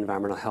loss,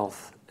 environmental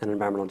health, and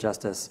environmental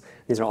justice.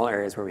 These are all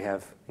areas where we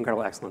have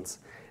incredible excellence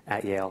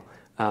at Yale.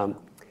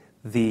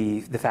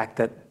 The fact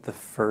that the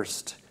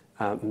first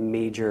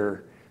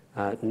major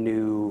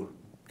new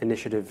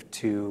initiative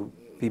to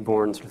be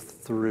born sort of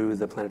through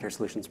the Planetary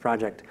Solutions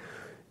Project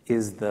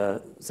is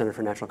the Center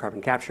for Natural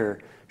Carbon Capture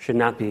should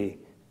not be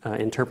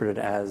interpreted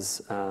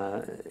as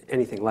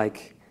anything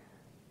like,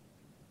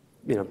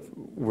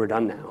 we're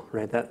done now,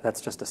 right?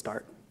 That's just a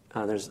start.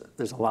 There's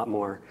a lot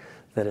more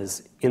that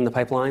is in the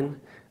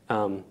pipeline,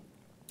 and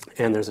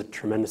there's a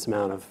tremendous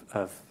amount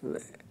of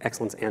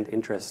excellence and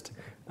interest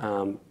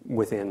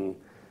within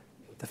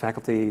the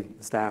faculty,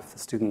 the staff, the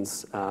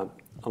students,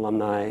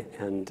 alumni,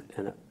 and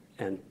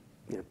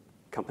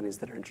companies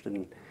that are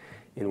interested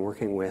in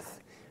working with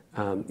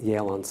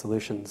Yale on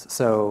solutions.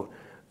 So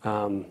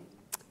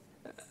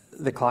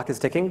the clock is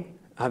ticking,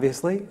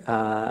 obviously.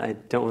 I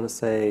don't want to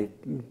say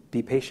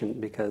be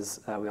patient, because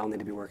we all need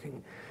to be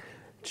working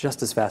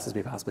just as fast as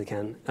we possibly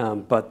can.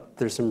 But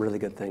there's some really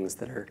good things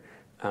that are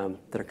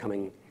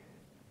coming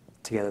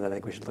together that I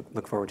think we should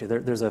look forward to.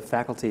 There's a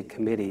faculty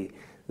committee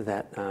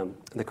that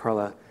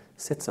Carla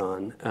sits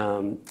on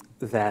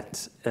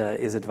that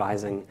is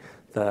advising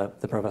the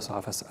provost's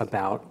office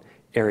about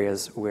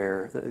areas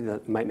where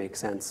that might make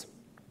sense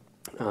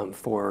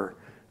for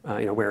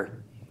where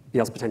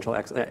Yale's potential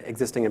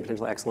existing and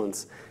potential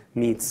excellence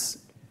meets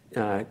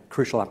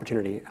crucial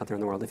opportunity out there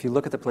in the world. If you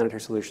look at the Planetary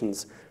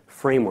Solutions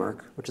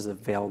framework, which is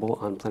available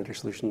on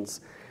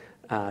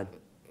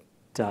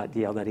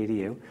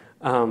planetarySolutions.yale.edu,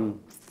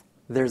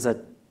 there's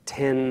a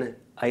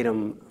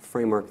 10-item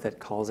framework that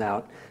calls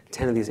out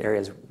 10 of these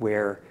areas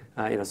where,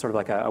 sort of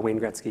like a Wayne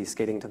Gretzky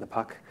skating to the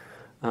puck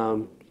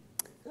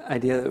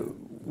idea.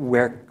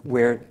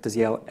 Where does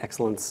Yale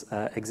excellence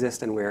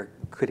exist, and where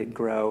could it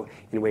grow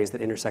in ways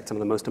that intersect some of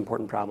the most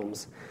important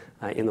problems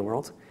in the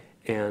world?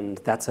 And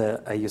that's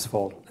a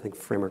useful, I think,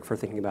 framework for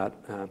thinking about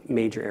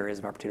major areas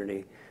of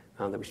opportunity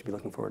that we should be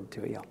looking forward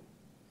to at Yale.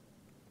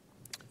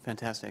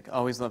 Fantastic.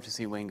 Always love to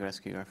see Wayne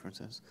Gretzky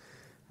references.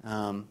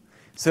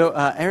 So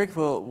Eric,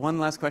 one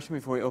last question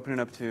before we open it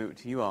up to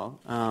you all.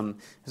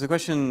 There's a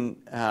question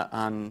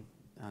on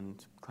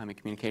climate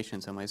communication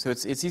in some ways. So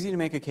it's easy to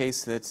make a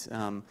case that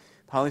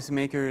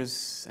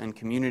policymakers and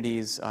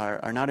communities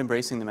are not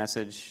embracing the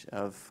message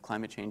of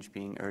climate change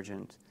being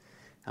urgent.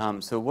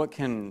 So what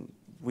can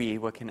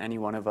any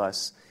one of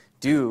us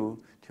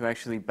do to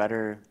actually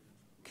better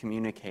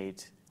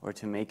communicate or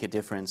to make a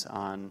difference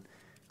on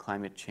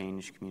climate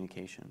change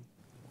communication?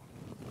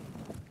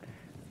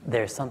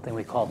 There's something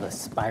we call the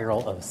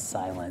spiral of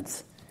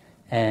silence,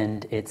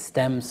 and it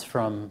stems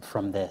from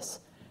this.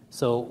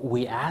 So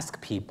we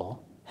ask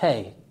people,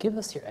 hey, give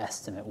us your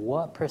estimate.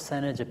 What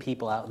percentage of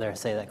people out there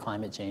say that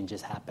climate change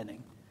is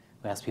happening?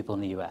 We ask people in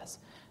the US,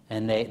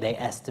 and they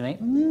estimate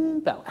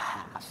about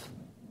half.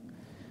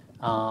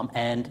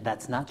 And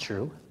that's not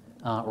true.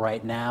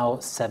 Right now,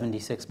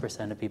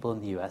 76% of people in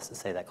the US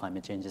say that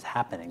climate change is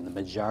happening. The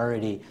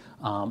majority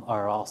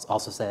are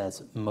also say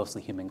it's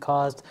mostly human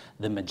caused.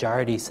 The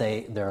majority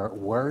say they're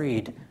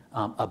worried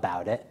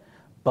about it,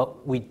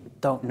 but we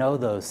don't know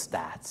those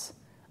stats.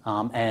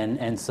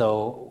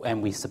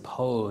 And we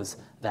suppose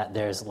that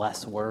there's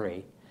less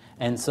worry.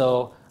 And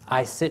so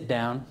I sit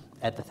down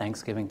at the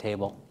Thanksgiving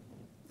table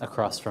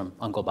across from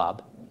Uncle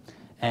Bob,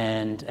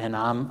 and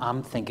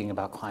I'm thinking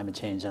about climate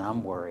change, and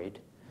I'm worried.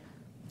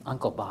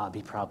 Uncle Bob,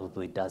 he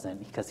probably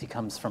doesn't, because he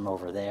comes from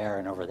over there,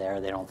 and over there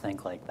they don't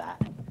think like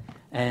that.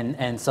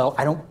 And so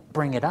I don't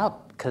bring it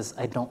up because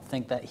I don't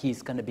think that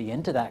he's going to be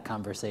into that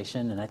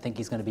conversation, and I think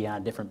he's going to be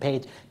on a different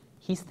page.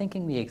 He's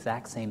thinking the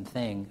exact same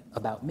thing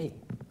about me.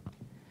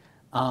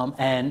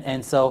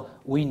 And so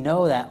we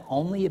know that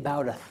only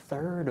about a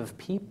third of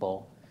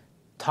people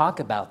talk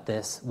about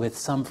this with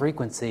some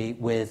frequency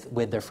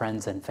with their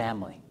friends and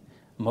family.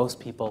 Most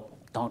people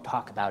don't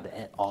talk about it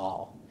at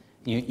all.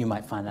 You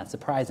might find that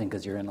surprising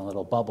because you're in a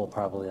little bubble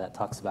probably that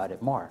talks about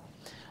it more.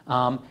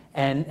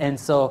 And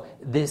so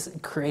this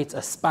creates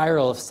a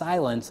spiral of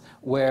silence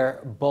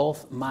where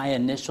both my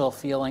initial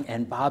feeling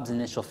and Bob's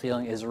initial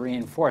feeling is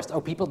reinforced. Oh,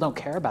 people don't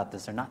care about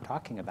this. They're not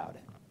talking about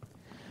it.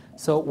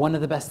 So one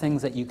of the best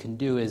things that you can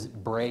do is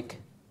break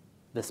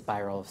the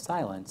spiral of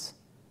silence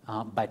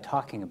by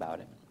talking about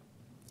it.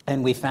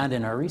 And we found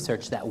in our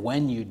research that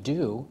when you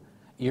do,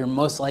 you're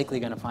most likely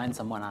going to find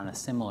someone on a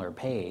similar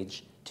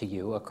page to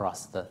you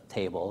across the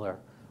table or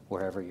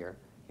wherever you're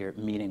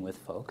meeting with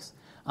folks.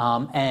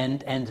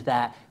 And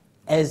that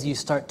as you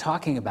start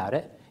talking about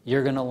it,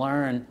 you're going to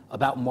learn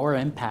about more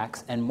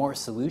impacts and more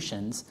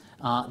solutions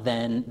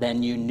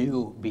than you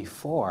knew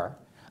before.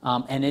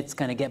 And it's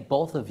going to get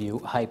both of you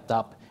hyped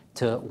up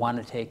to want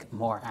to take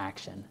more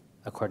action,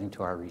 according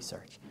to our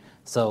research.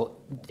 So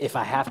if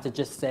I have to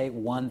just say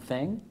one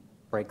thing,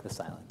 break the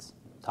silence.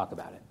 Talk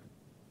about it.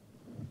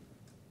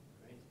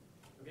 Great.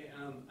 Okay,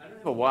 I don't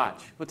have a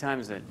watch. What time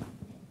is it?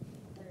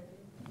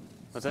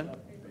 What's that?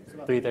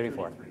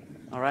 3:34.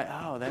 All right.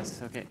 Oh,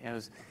 that's okay. It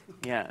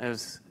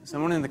was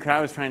someone in the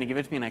crowd was trying to give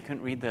it to me, and I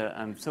couldn't read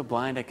I'm so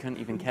blind I couldn't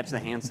even catch the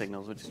hand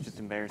signals, which is just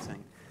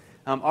embarrassing.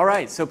 All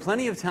right. So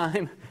plenty of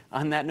time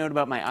on that note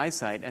about my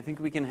eyesight. I think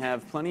we can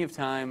have plenty of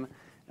time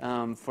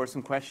for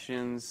some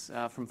questions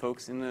from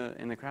folks in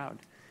the crowd.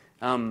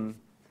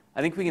 I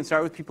think we can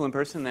start with people in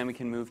person, then we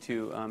can move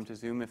to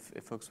Zoom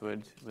if folks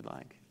would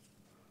like.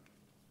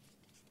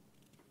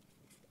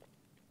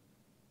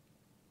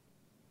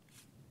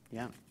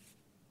 Yeah.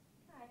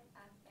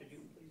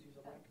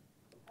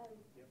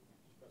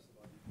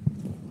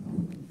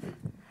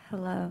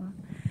 Hello.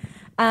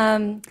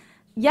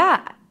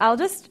 Yeah, I'll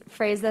just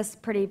phrase this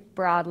pretty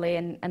broadly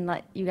and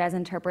let you guys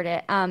interpret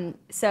it.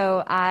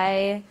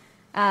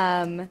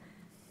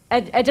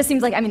 It just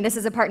seems like, I mean, this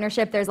is a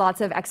partnership. There's lots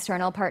of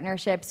external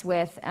partnerships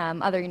with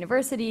other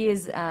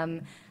universities,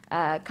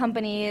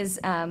 companies,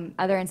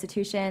 other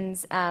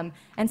institutions. And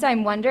so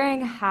I'm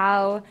wondering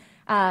how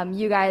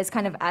you guys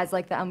kind of as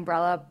like the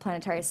umbrella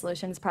Planetary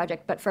Solutions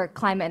project, but for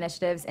climate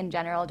initiatives in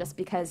general, just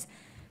because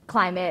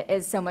climate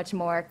is so much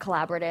more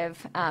collaborative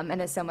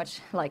and is so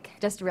much like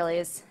just really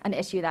is an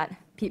issue that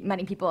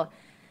many people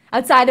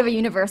outside of a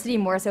university,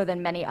 more so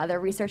than many other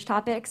research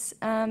topics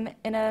in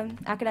an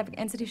academic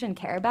institution,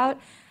 care about.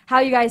 How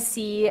you guys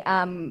see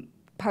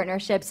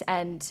partnerships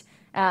and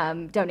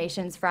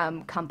donations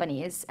from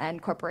companies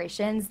and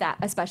corporations, that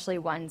especially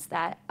ones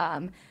that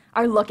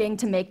are looking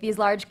to make these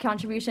large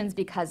contributions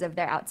because of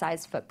their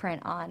outsized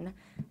footprint on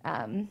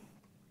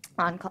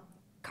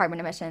carbon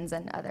emissions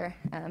and other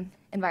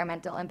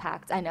environmental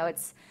impacts. I know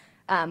it's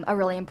a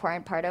really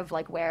important part of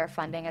like where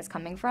funding is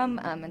coming from,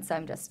 and so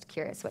I'm just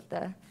curious what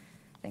the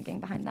thinking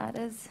behind that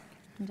is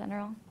in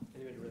general.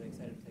 Anybody really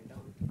excited to take that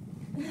one?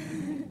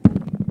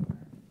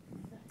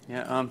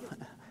 Yeah.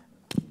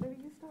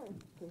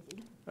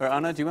 Or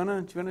Anna, do you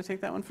wanna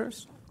take that one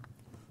first?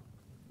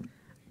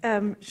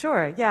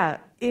 Sure. Yeah.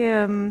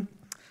 I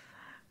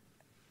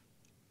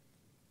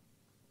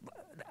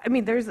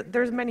mean,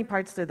 there's many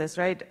parts to this,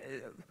 right?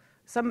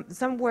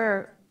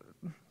 Somewhere,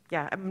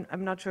 yeah.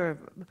 I'm not sure.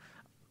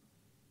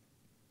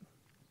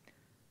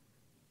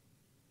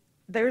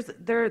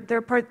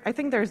 I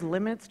think there's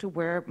limits to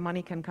where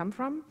money can come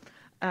from,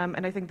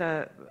 and I think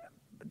the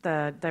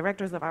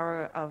directors of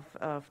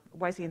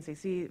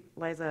YCNCC,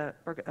 Liza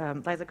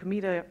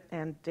Comita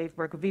and Dave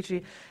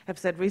Bercovici, have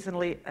said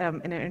recently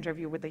in an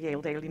interview with the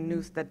Yale Daily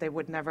News that they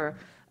would never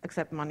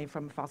accept money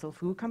from a fossil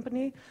fuel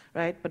company,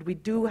 right? But we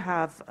do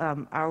have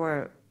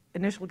our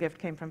initial gift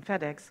came from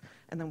FedEx,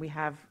 and then we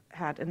have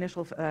had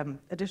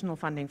additional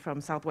funding from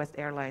Southwest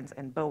Airlines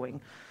and Boeing.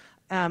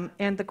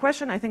 And the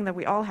question I think that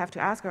we all have to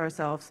ask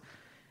ourselves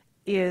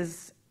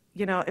is,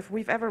 you know, if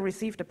we've ever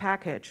received a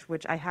package,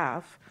 which I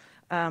have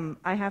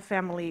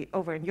family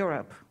over in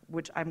Europe,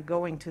 which I'm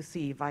going to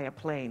see via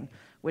plane,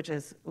 which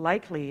is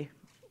likely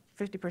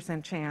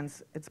 50%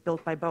 chance it's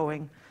built by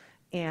Boeing.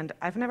 And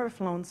I've never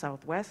flown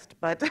Southwest,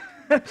 but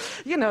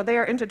you know, they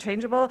are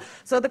interchangeable.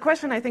 So the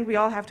question I think we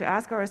all have to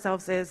ask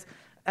ourselves is,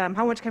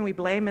 how much can we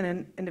blame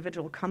an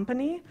individual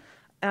company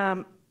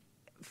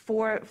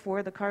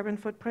for the carbon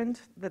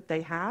footprint that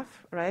they have,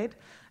 right?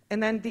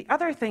 And then the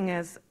other thing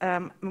is,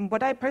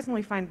 what I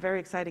personally find very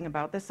exciting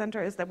about this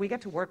center is that we get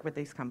to work with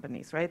these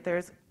companies, right?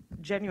 There's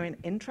genuine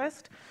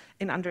interest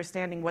in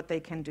understanding what they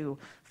can do.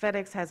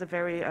 FedEx has a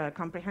very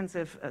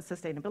comprehensive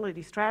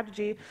sustainability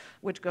strategy,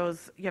 which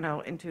goes, you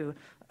know, into,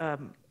 I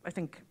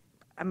think,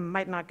 I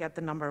might not get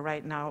the number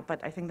right now, but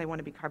I think they want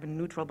to be carbon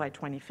neutral by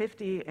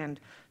 2050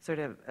 and sort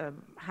of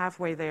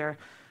halfway there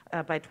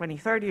by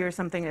 2030 or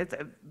something. It's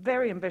a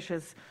very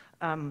ambitious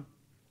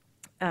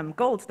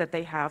goals that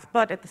they have,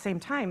 but at the same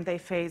time, they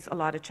face a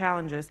lot of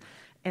challenges,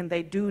 and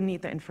they do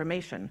need the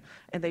information,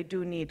 and they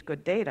do need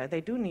good data. They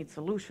do need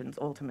solutions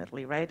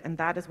ultimately, right? And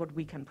that is what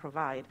we can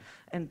provide,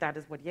 and that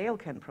is what Yale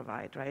can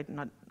provide, right?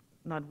 Not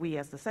we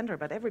as the center,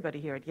 but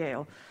everybody here at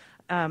Yale.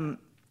 And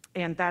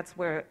that's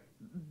where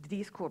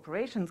these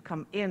corporations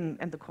come in,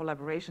 and the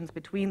collaborations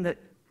between the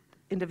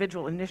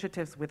individual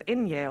initiatives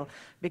within Yale,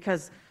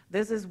 because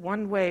this is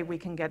one way we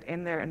can get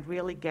in there and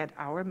really get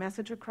our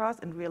message across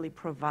and really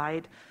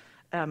provide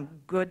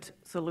good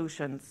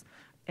solutions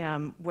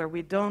where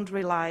we don't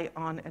rely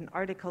on an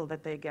article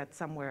that they get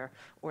somewhere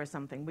or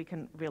something. We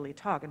can really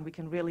talk, and we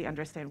can really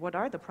understand what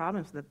are the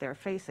problems that they're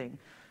facing,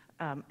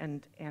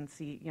 and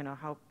see, you know,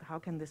 how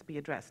can this be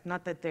addressed.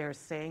 Not that they're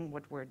saying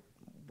what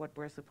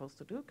we're supposed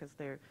to do, because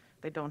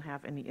they don't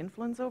have any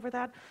influence over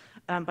that,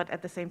 but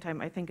at the same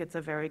time, I think it's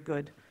a very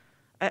good.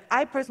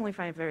 I personally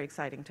find it very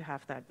exciting to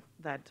have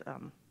that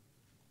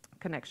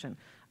connection,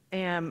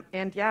 and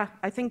yeah,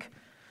 I think.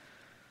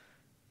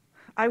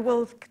 I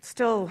will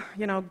still,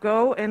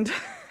 go and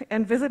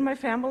and visit my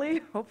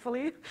family,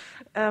 hopefully,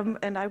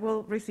 and I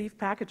will receive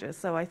packages.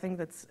 So I think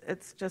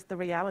it's just the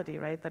reality,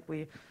 right, that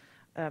we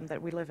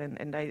live in.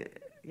 And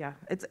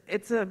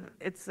it's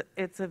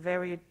a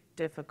very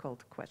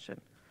difficult question,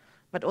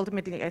 but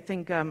ultimately I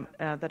think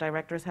the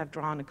directors have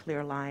drawn a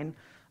clear line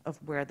of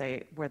where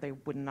they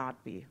would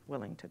not be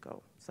willing to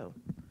go. So,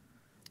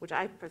 which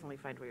I personally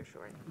find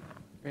reassuring.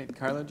 Great,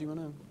 Carla, do you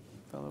want to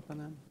follow up on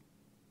that?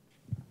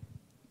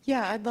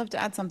 Yeah, I'd love to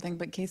add something,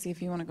 but Casey,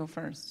 if you want to go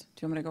first.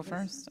 Do you want me to go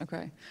first?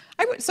 Okay.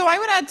 I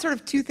would add sort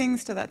of two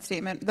things to that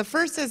statement. The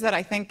first is that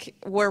I think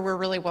where we're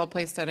really well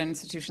placed at an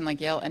institution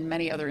like Yale, and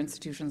many other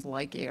institutions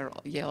like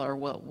Yale are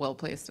well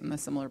placed in a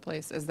similar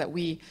place, is that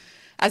we,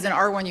 as an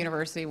R1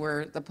 university,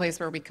 we're the place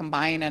where we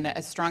combine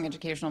a strong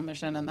educational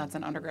mission, and that's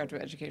an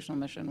undergraduate educational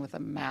mission with a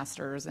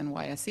master's in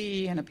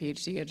YSE and a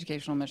PhD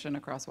educational mission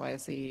across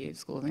YSE,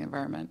 School of the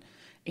Environment,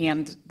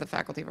 and the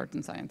Faculty of Arts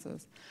and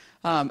Sciences,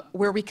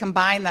 where we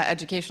combine that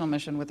educational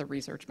mission with a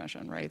research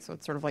mission, right? So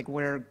it's sort of like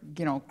where,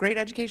 great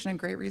education and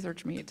great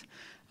research meet.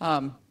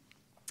 And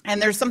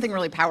there's something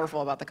really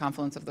powerful about the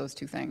confluence of those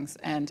two things.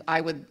 And I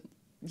would,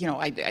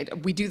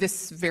 we do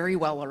this very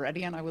well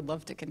already, and I would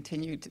love to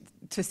continue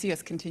to see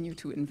us continue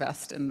to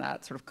invest in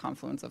that sort of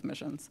confluence of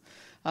missions.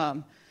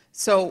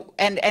 So,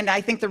 and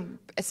I think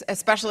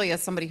especially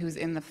as somebody who's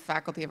in the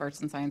Faculty of Arts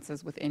and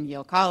Sciences within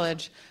Yale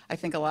College, I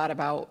think a lot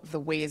about the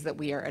ways that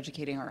we are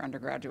educating our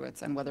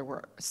undergraduates and whether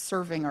we're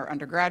serving our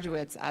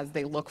undergraduates as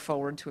they look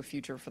forward to a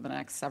future for the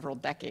next several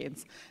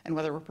decades, and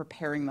whether we're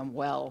preparing them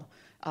well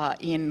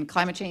in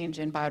climate change,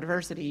 in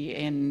biodiversity,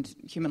 in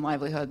human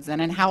livelihoods,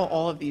 and in how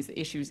all of these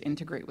issues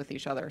integrate with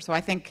each other. So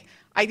I think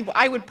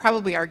I would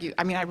probably argue,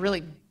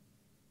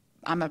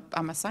 I'm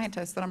a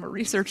scientist and I'm a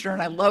researcher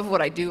and I love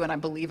what I do and I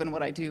believe in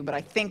what I do, but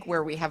I think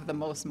where we have the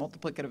most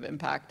multiplicative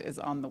impact is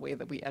on the way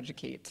that we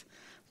educate,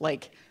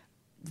 like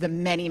the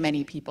many,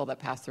 many people that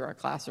pass through our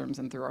classrooms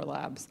and through our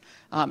labs,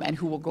 and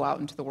who will go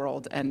out into the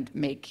world and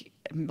make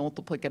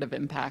multiplicative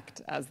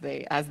impact as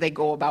they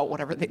go about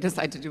whatever they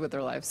decide to do with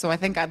their lives. So I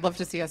think I'd love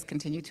to see us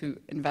continue to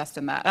invest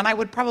in that. And I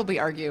would probably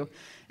argue,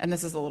 and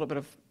this is a little bit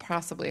of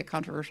possibly a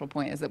controversial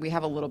point, is that we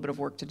have a little bit of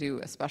work to do,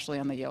 especially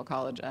on the Yale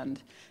College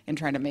end, in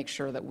trying to make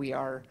sure that we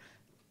are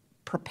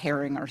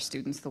preparing our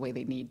students the way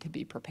they need to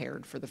be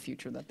prepared for the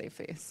future that they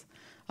face.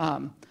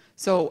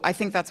 So I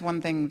think that's one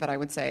thing that I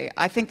would say.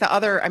 I think the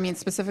other,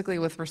 specifically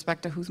with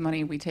respect to whose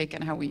money we take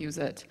and how we use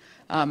it,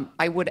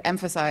 I would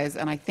emphasize,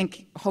 and I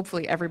think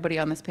hopefully everybody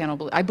on this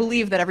panel, I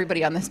believe that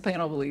everybody on this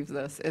panel believes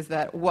this, is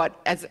that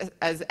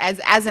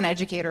as an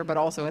educator, but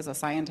also as a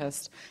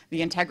scientist,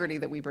 the integrity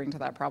that we bring to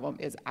that problem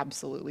is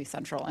absolutely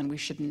central, and we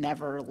should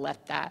never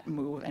let that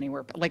move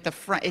anywhere. Like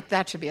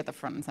that should be at the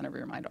front and center of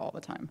your mind all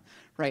the time,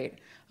 right?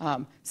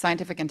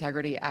 Scientific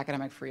integrity,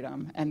 academic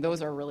freedom, and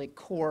those are really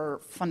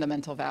core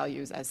fundamental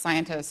values as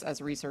scientists,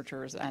 as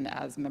researchers, and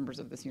as members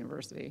of this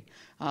university.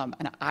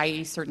 And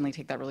I certainly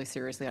take that really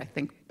seriously. I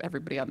think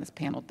everybody on this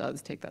panel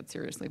does take that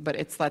seriously, but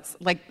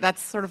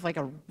that's sort of like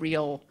a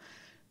real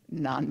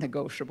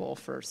non-negotiable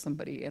for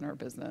somebody in our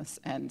business.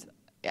 And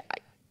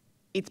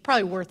it's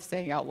probably worth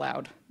saying out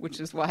loud,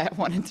 which is why I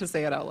wanted to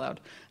say it out loud.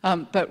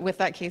 But with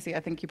that, Casey, I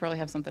think you probably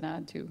have something to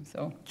add too.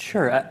 So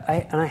sure,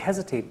 I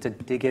hesitate to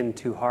dig in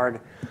too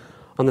hard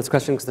on this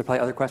question because there are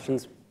probably other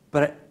questions.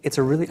 But I think it's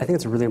a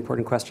really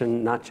important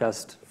question, not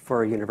just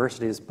for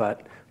universities,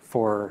 but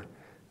for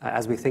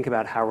as we think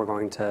about how we're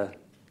going to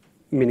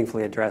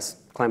meaningfully address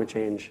climate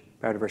change,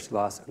 biodiversity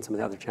loss, and some of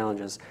the other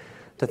challenges,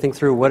 to think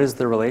through what is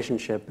the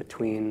relationship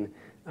between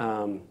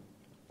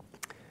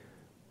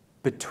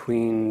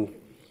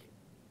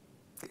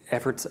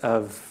efforts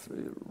of,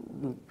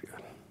 I'm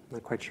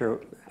not quite sure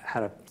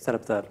how to set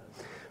up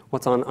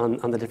what's on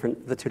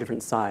the two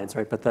different sides,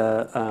 right? But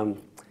the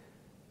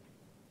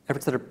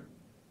efforts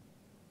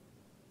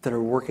that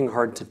are working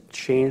hard to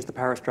change the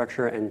power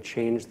structure and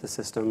change the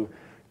system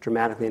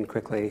dramatically and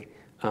quickly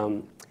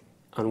on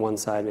one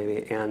side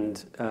maybe,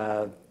 and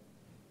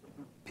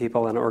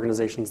people and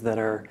organizations that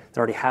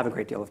already have a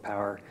great deal of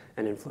power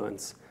and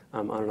influence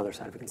on another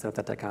side, if we can set up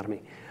that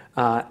dichotomy.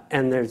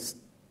 And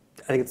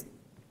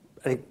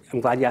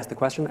I'm glad you asked the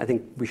question. I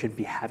think we should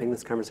be having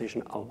this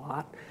conversation a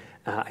lot.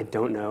 I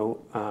don't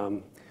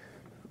know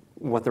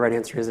what the right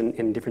answer is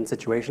in different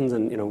situations,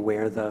 and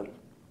where the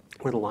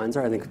lines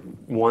are. I think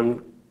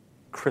one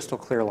crystal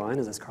clear line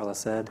is, as Carla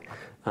said,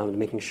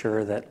 making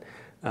sure that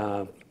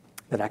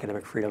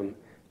academic freedom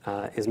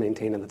is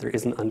maintained and that there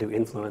isn't undue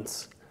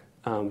influence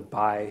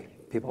by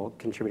people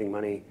contributing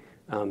money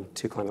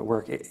to climate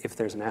work. If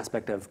there's an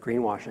aspect of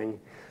greenwashing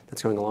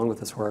that's going along with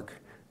this work,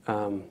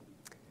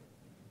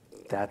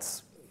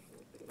 that's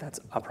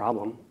a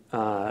problem.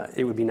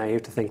 It would be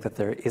naive to think that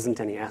there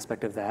isn't any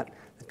aspect of that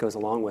goes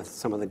along with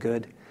some of the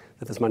good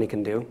that this money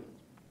can do.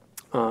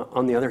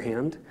 On the other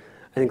hand,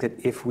 I think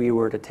that if we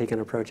were to take an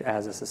approach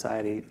as a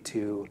society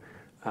to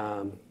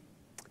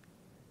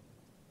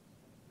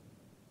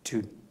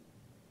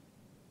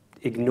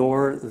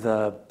ignore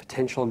the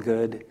potential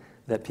good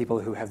that people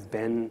who have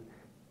been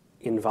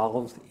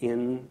involved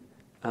in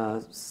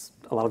a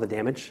lot of the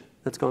damage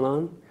that's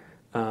going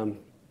on,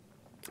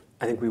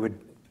 I think we would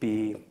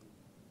be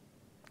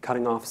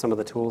cutting off some of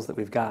the tools that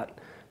we've got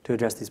to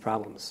address these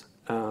problems.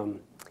 And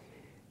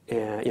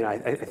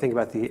I think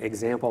about the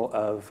example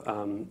of,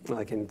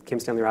 like in Kim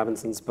Stanley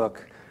Robinson's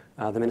book,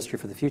 The Ministry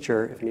for the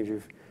Future, if any of you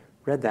have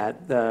read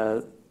that,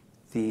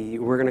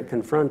 we're going to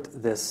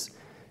confront this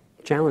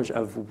challenge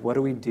of what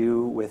do we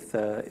do with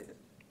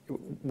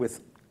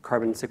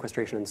carbon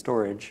sequestration and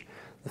storage.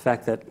 The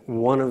fact that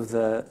one of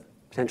the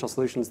potential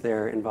solutions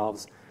there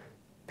involves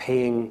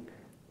paying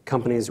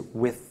companies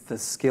with the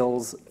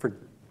skills for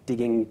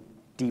digging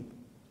deep,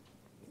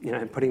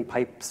 and putting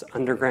pipes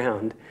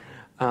underground,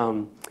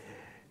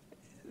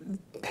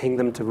 paying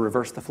them to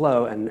reverse the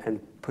flow and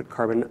put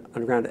carbon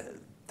underground.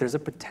 There's a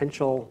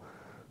potential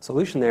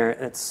solution there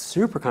that's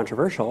super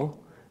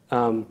controversial,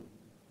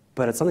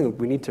 but it's something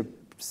we need to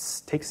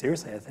take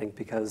seriously, I think,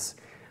 because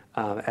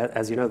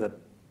as you know,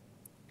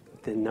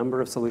 the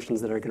number of solutions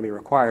that are going to be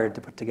required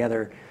to put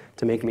together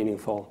to make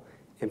meaningful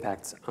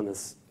impacts on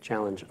this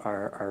challenge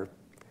are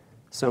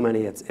so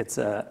many. It's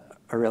a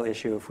real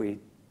issue if we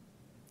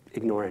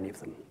ignore any of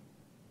them.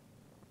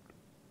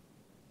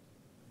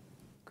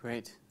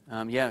 Great.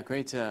 Yeah,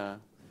 great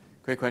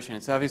question.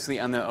 It's obviously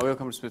on the oil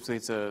company specifically.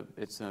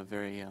 It's a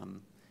very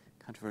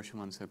controversial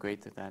one. So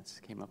great that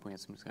came up. We had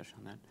some discussion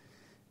on that.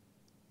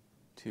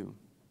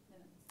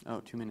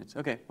 2 minutes.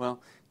 Okay.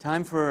 Well,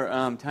 time for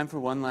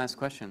one last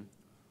question.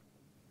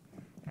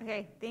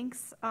 Okay.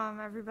 Thanks,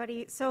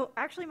 everybody. So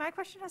actually, my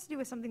question has to do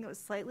with something that was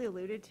slightly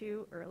alluded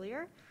to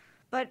earlier,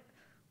 but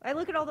I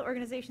look at all the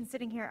organizations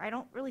sitting here. I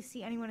don't really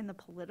see anyone in the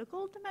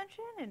political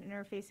dimension and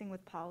interfacing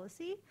with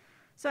policy.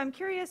 So I'm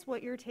curious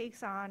what your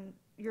takes on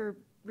your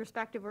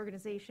respective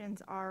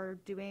organizations are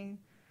doing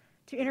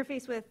to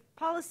interface with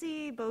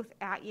policy, both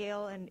at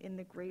Yale and in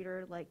the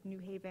greater New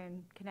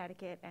Haven,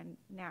 Connecticut, and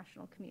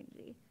national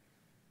community.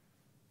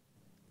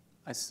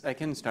 I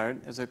can start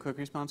as a quick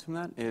response from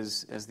that,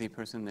 as the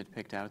person that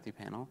picked out the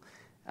panel.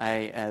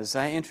 As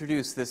I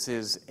introduced, this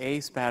is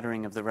a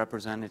spattering of the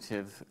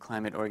representative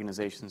climate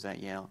organizations at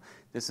Yale.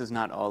 This is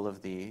not all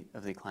of the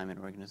climate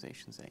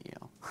organizations at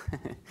Yale.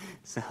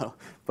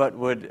 But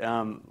would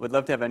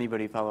love to have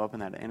anybody follow up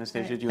on that.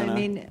 Anastasia, do you want to?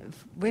 I mean,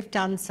 we've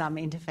done some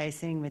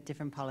interfacing with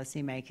different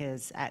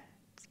policymakers at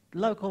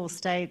local,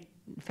 state,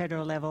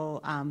 federal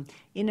level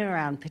in and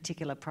around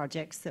particular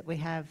projects that we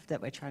have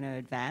that we're trying to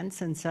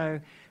advance. And so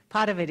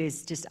part of it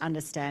is just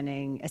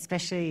understanding,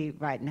 especially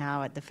right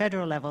now at the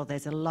federal level,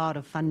 there's a lot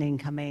of funding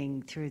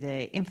coming through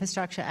the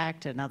Infrastructure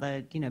Act and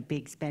other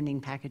big spending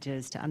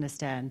packages to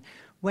understand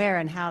where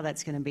and how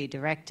that's going to be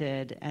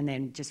directed, and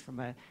then just from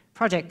a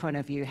project point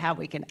of view, how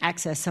we can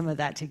access some of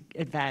that to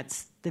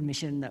advance the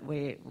mission that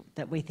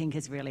we think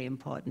is really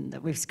important,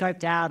 that we've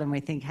scoped out and we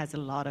think has a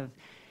lot of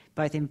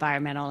both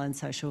environmental and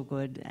social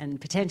good and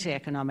potentially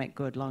economic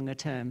good longer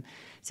term.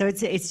 So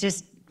it's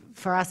just,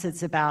 for us,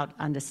 it's about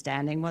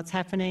understanding what's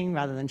happening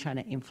rather than trying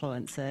to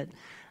influence it.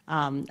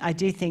 I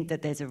do think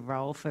that there's a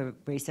role for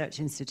research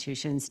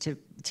institutions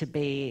to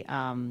be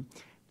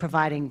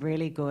providing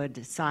really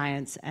good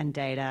science and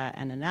data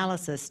and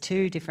analysis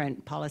to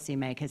different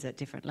policymakers at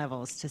different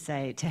levels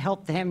to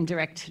help them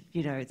direct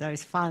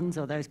those funds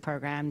or those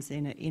programs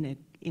into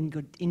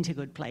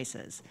good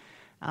places.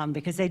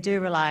 Because they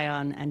do rely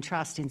on and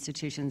trust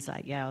institutions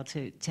like Yale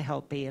to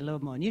help be a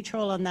little more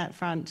neutral on that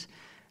front,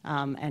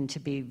 and to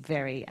be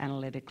very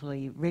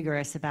analytically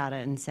rigorous about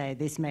it and say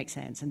this makes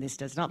sense and this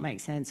does not make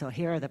sense, or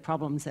here are the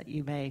problems that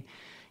you may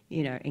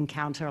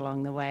encounter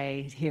along the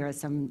way, here are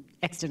some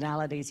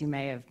externalities you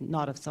may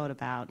not have thought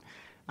about.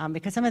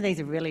 Because some of these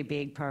are really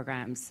big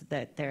programs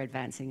that they're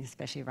advancing,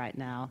 especially right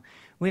now.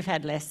 We've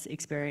had less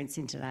experience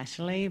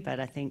internationally,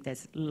 but I think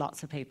there's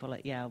lots of people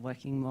at Yale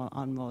working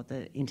on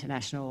the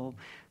international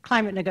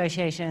climate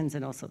negotiations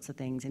and all sorts of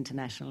things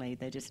internationally.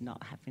 They're just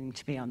not happening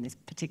to be on this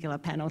particular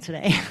panel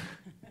today.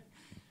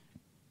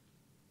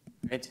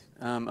 Great.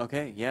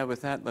 Okay. Yeah.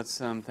 With that, let's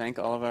thank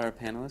all of our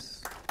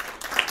panelists.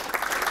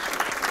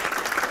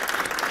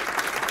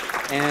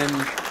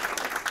 And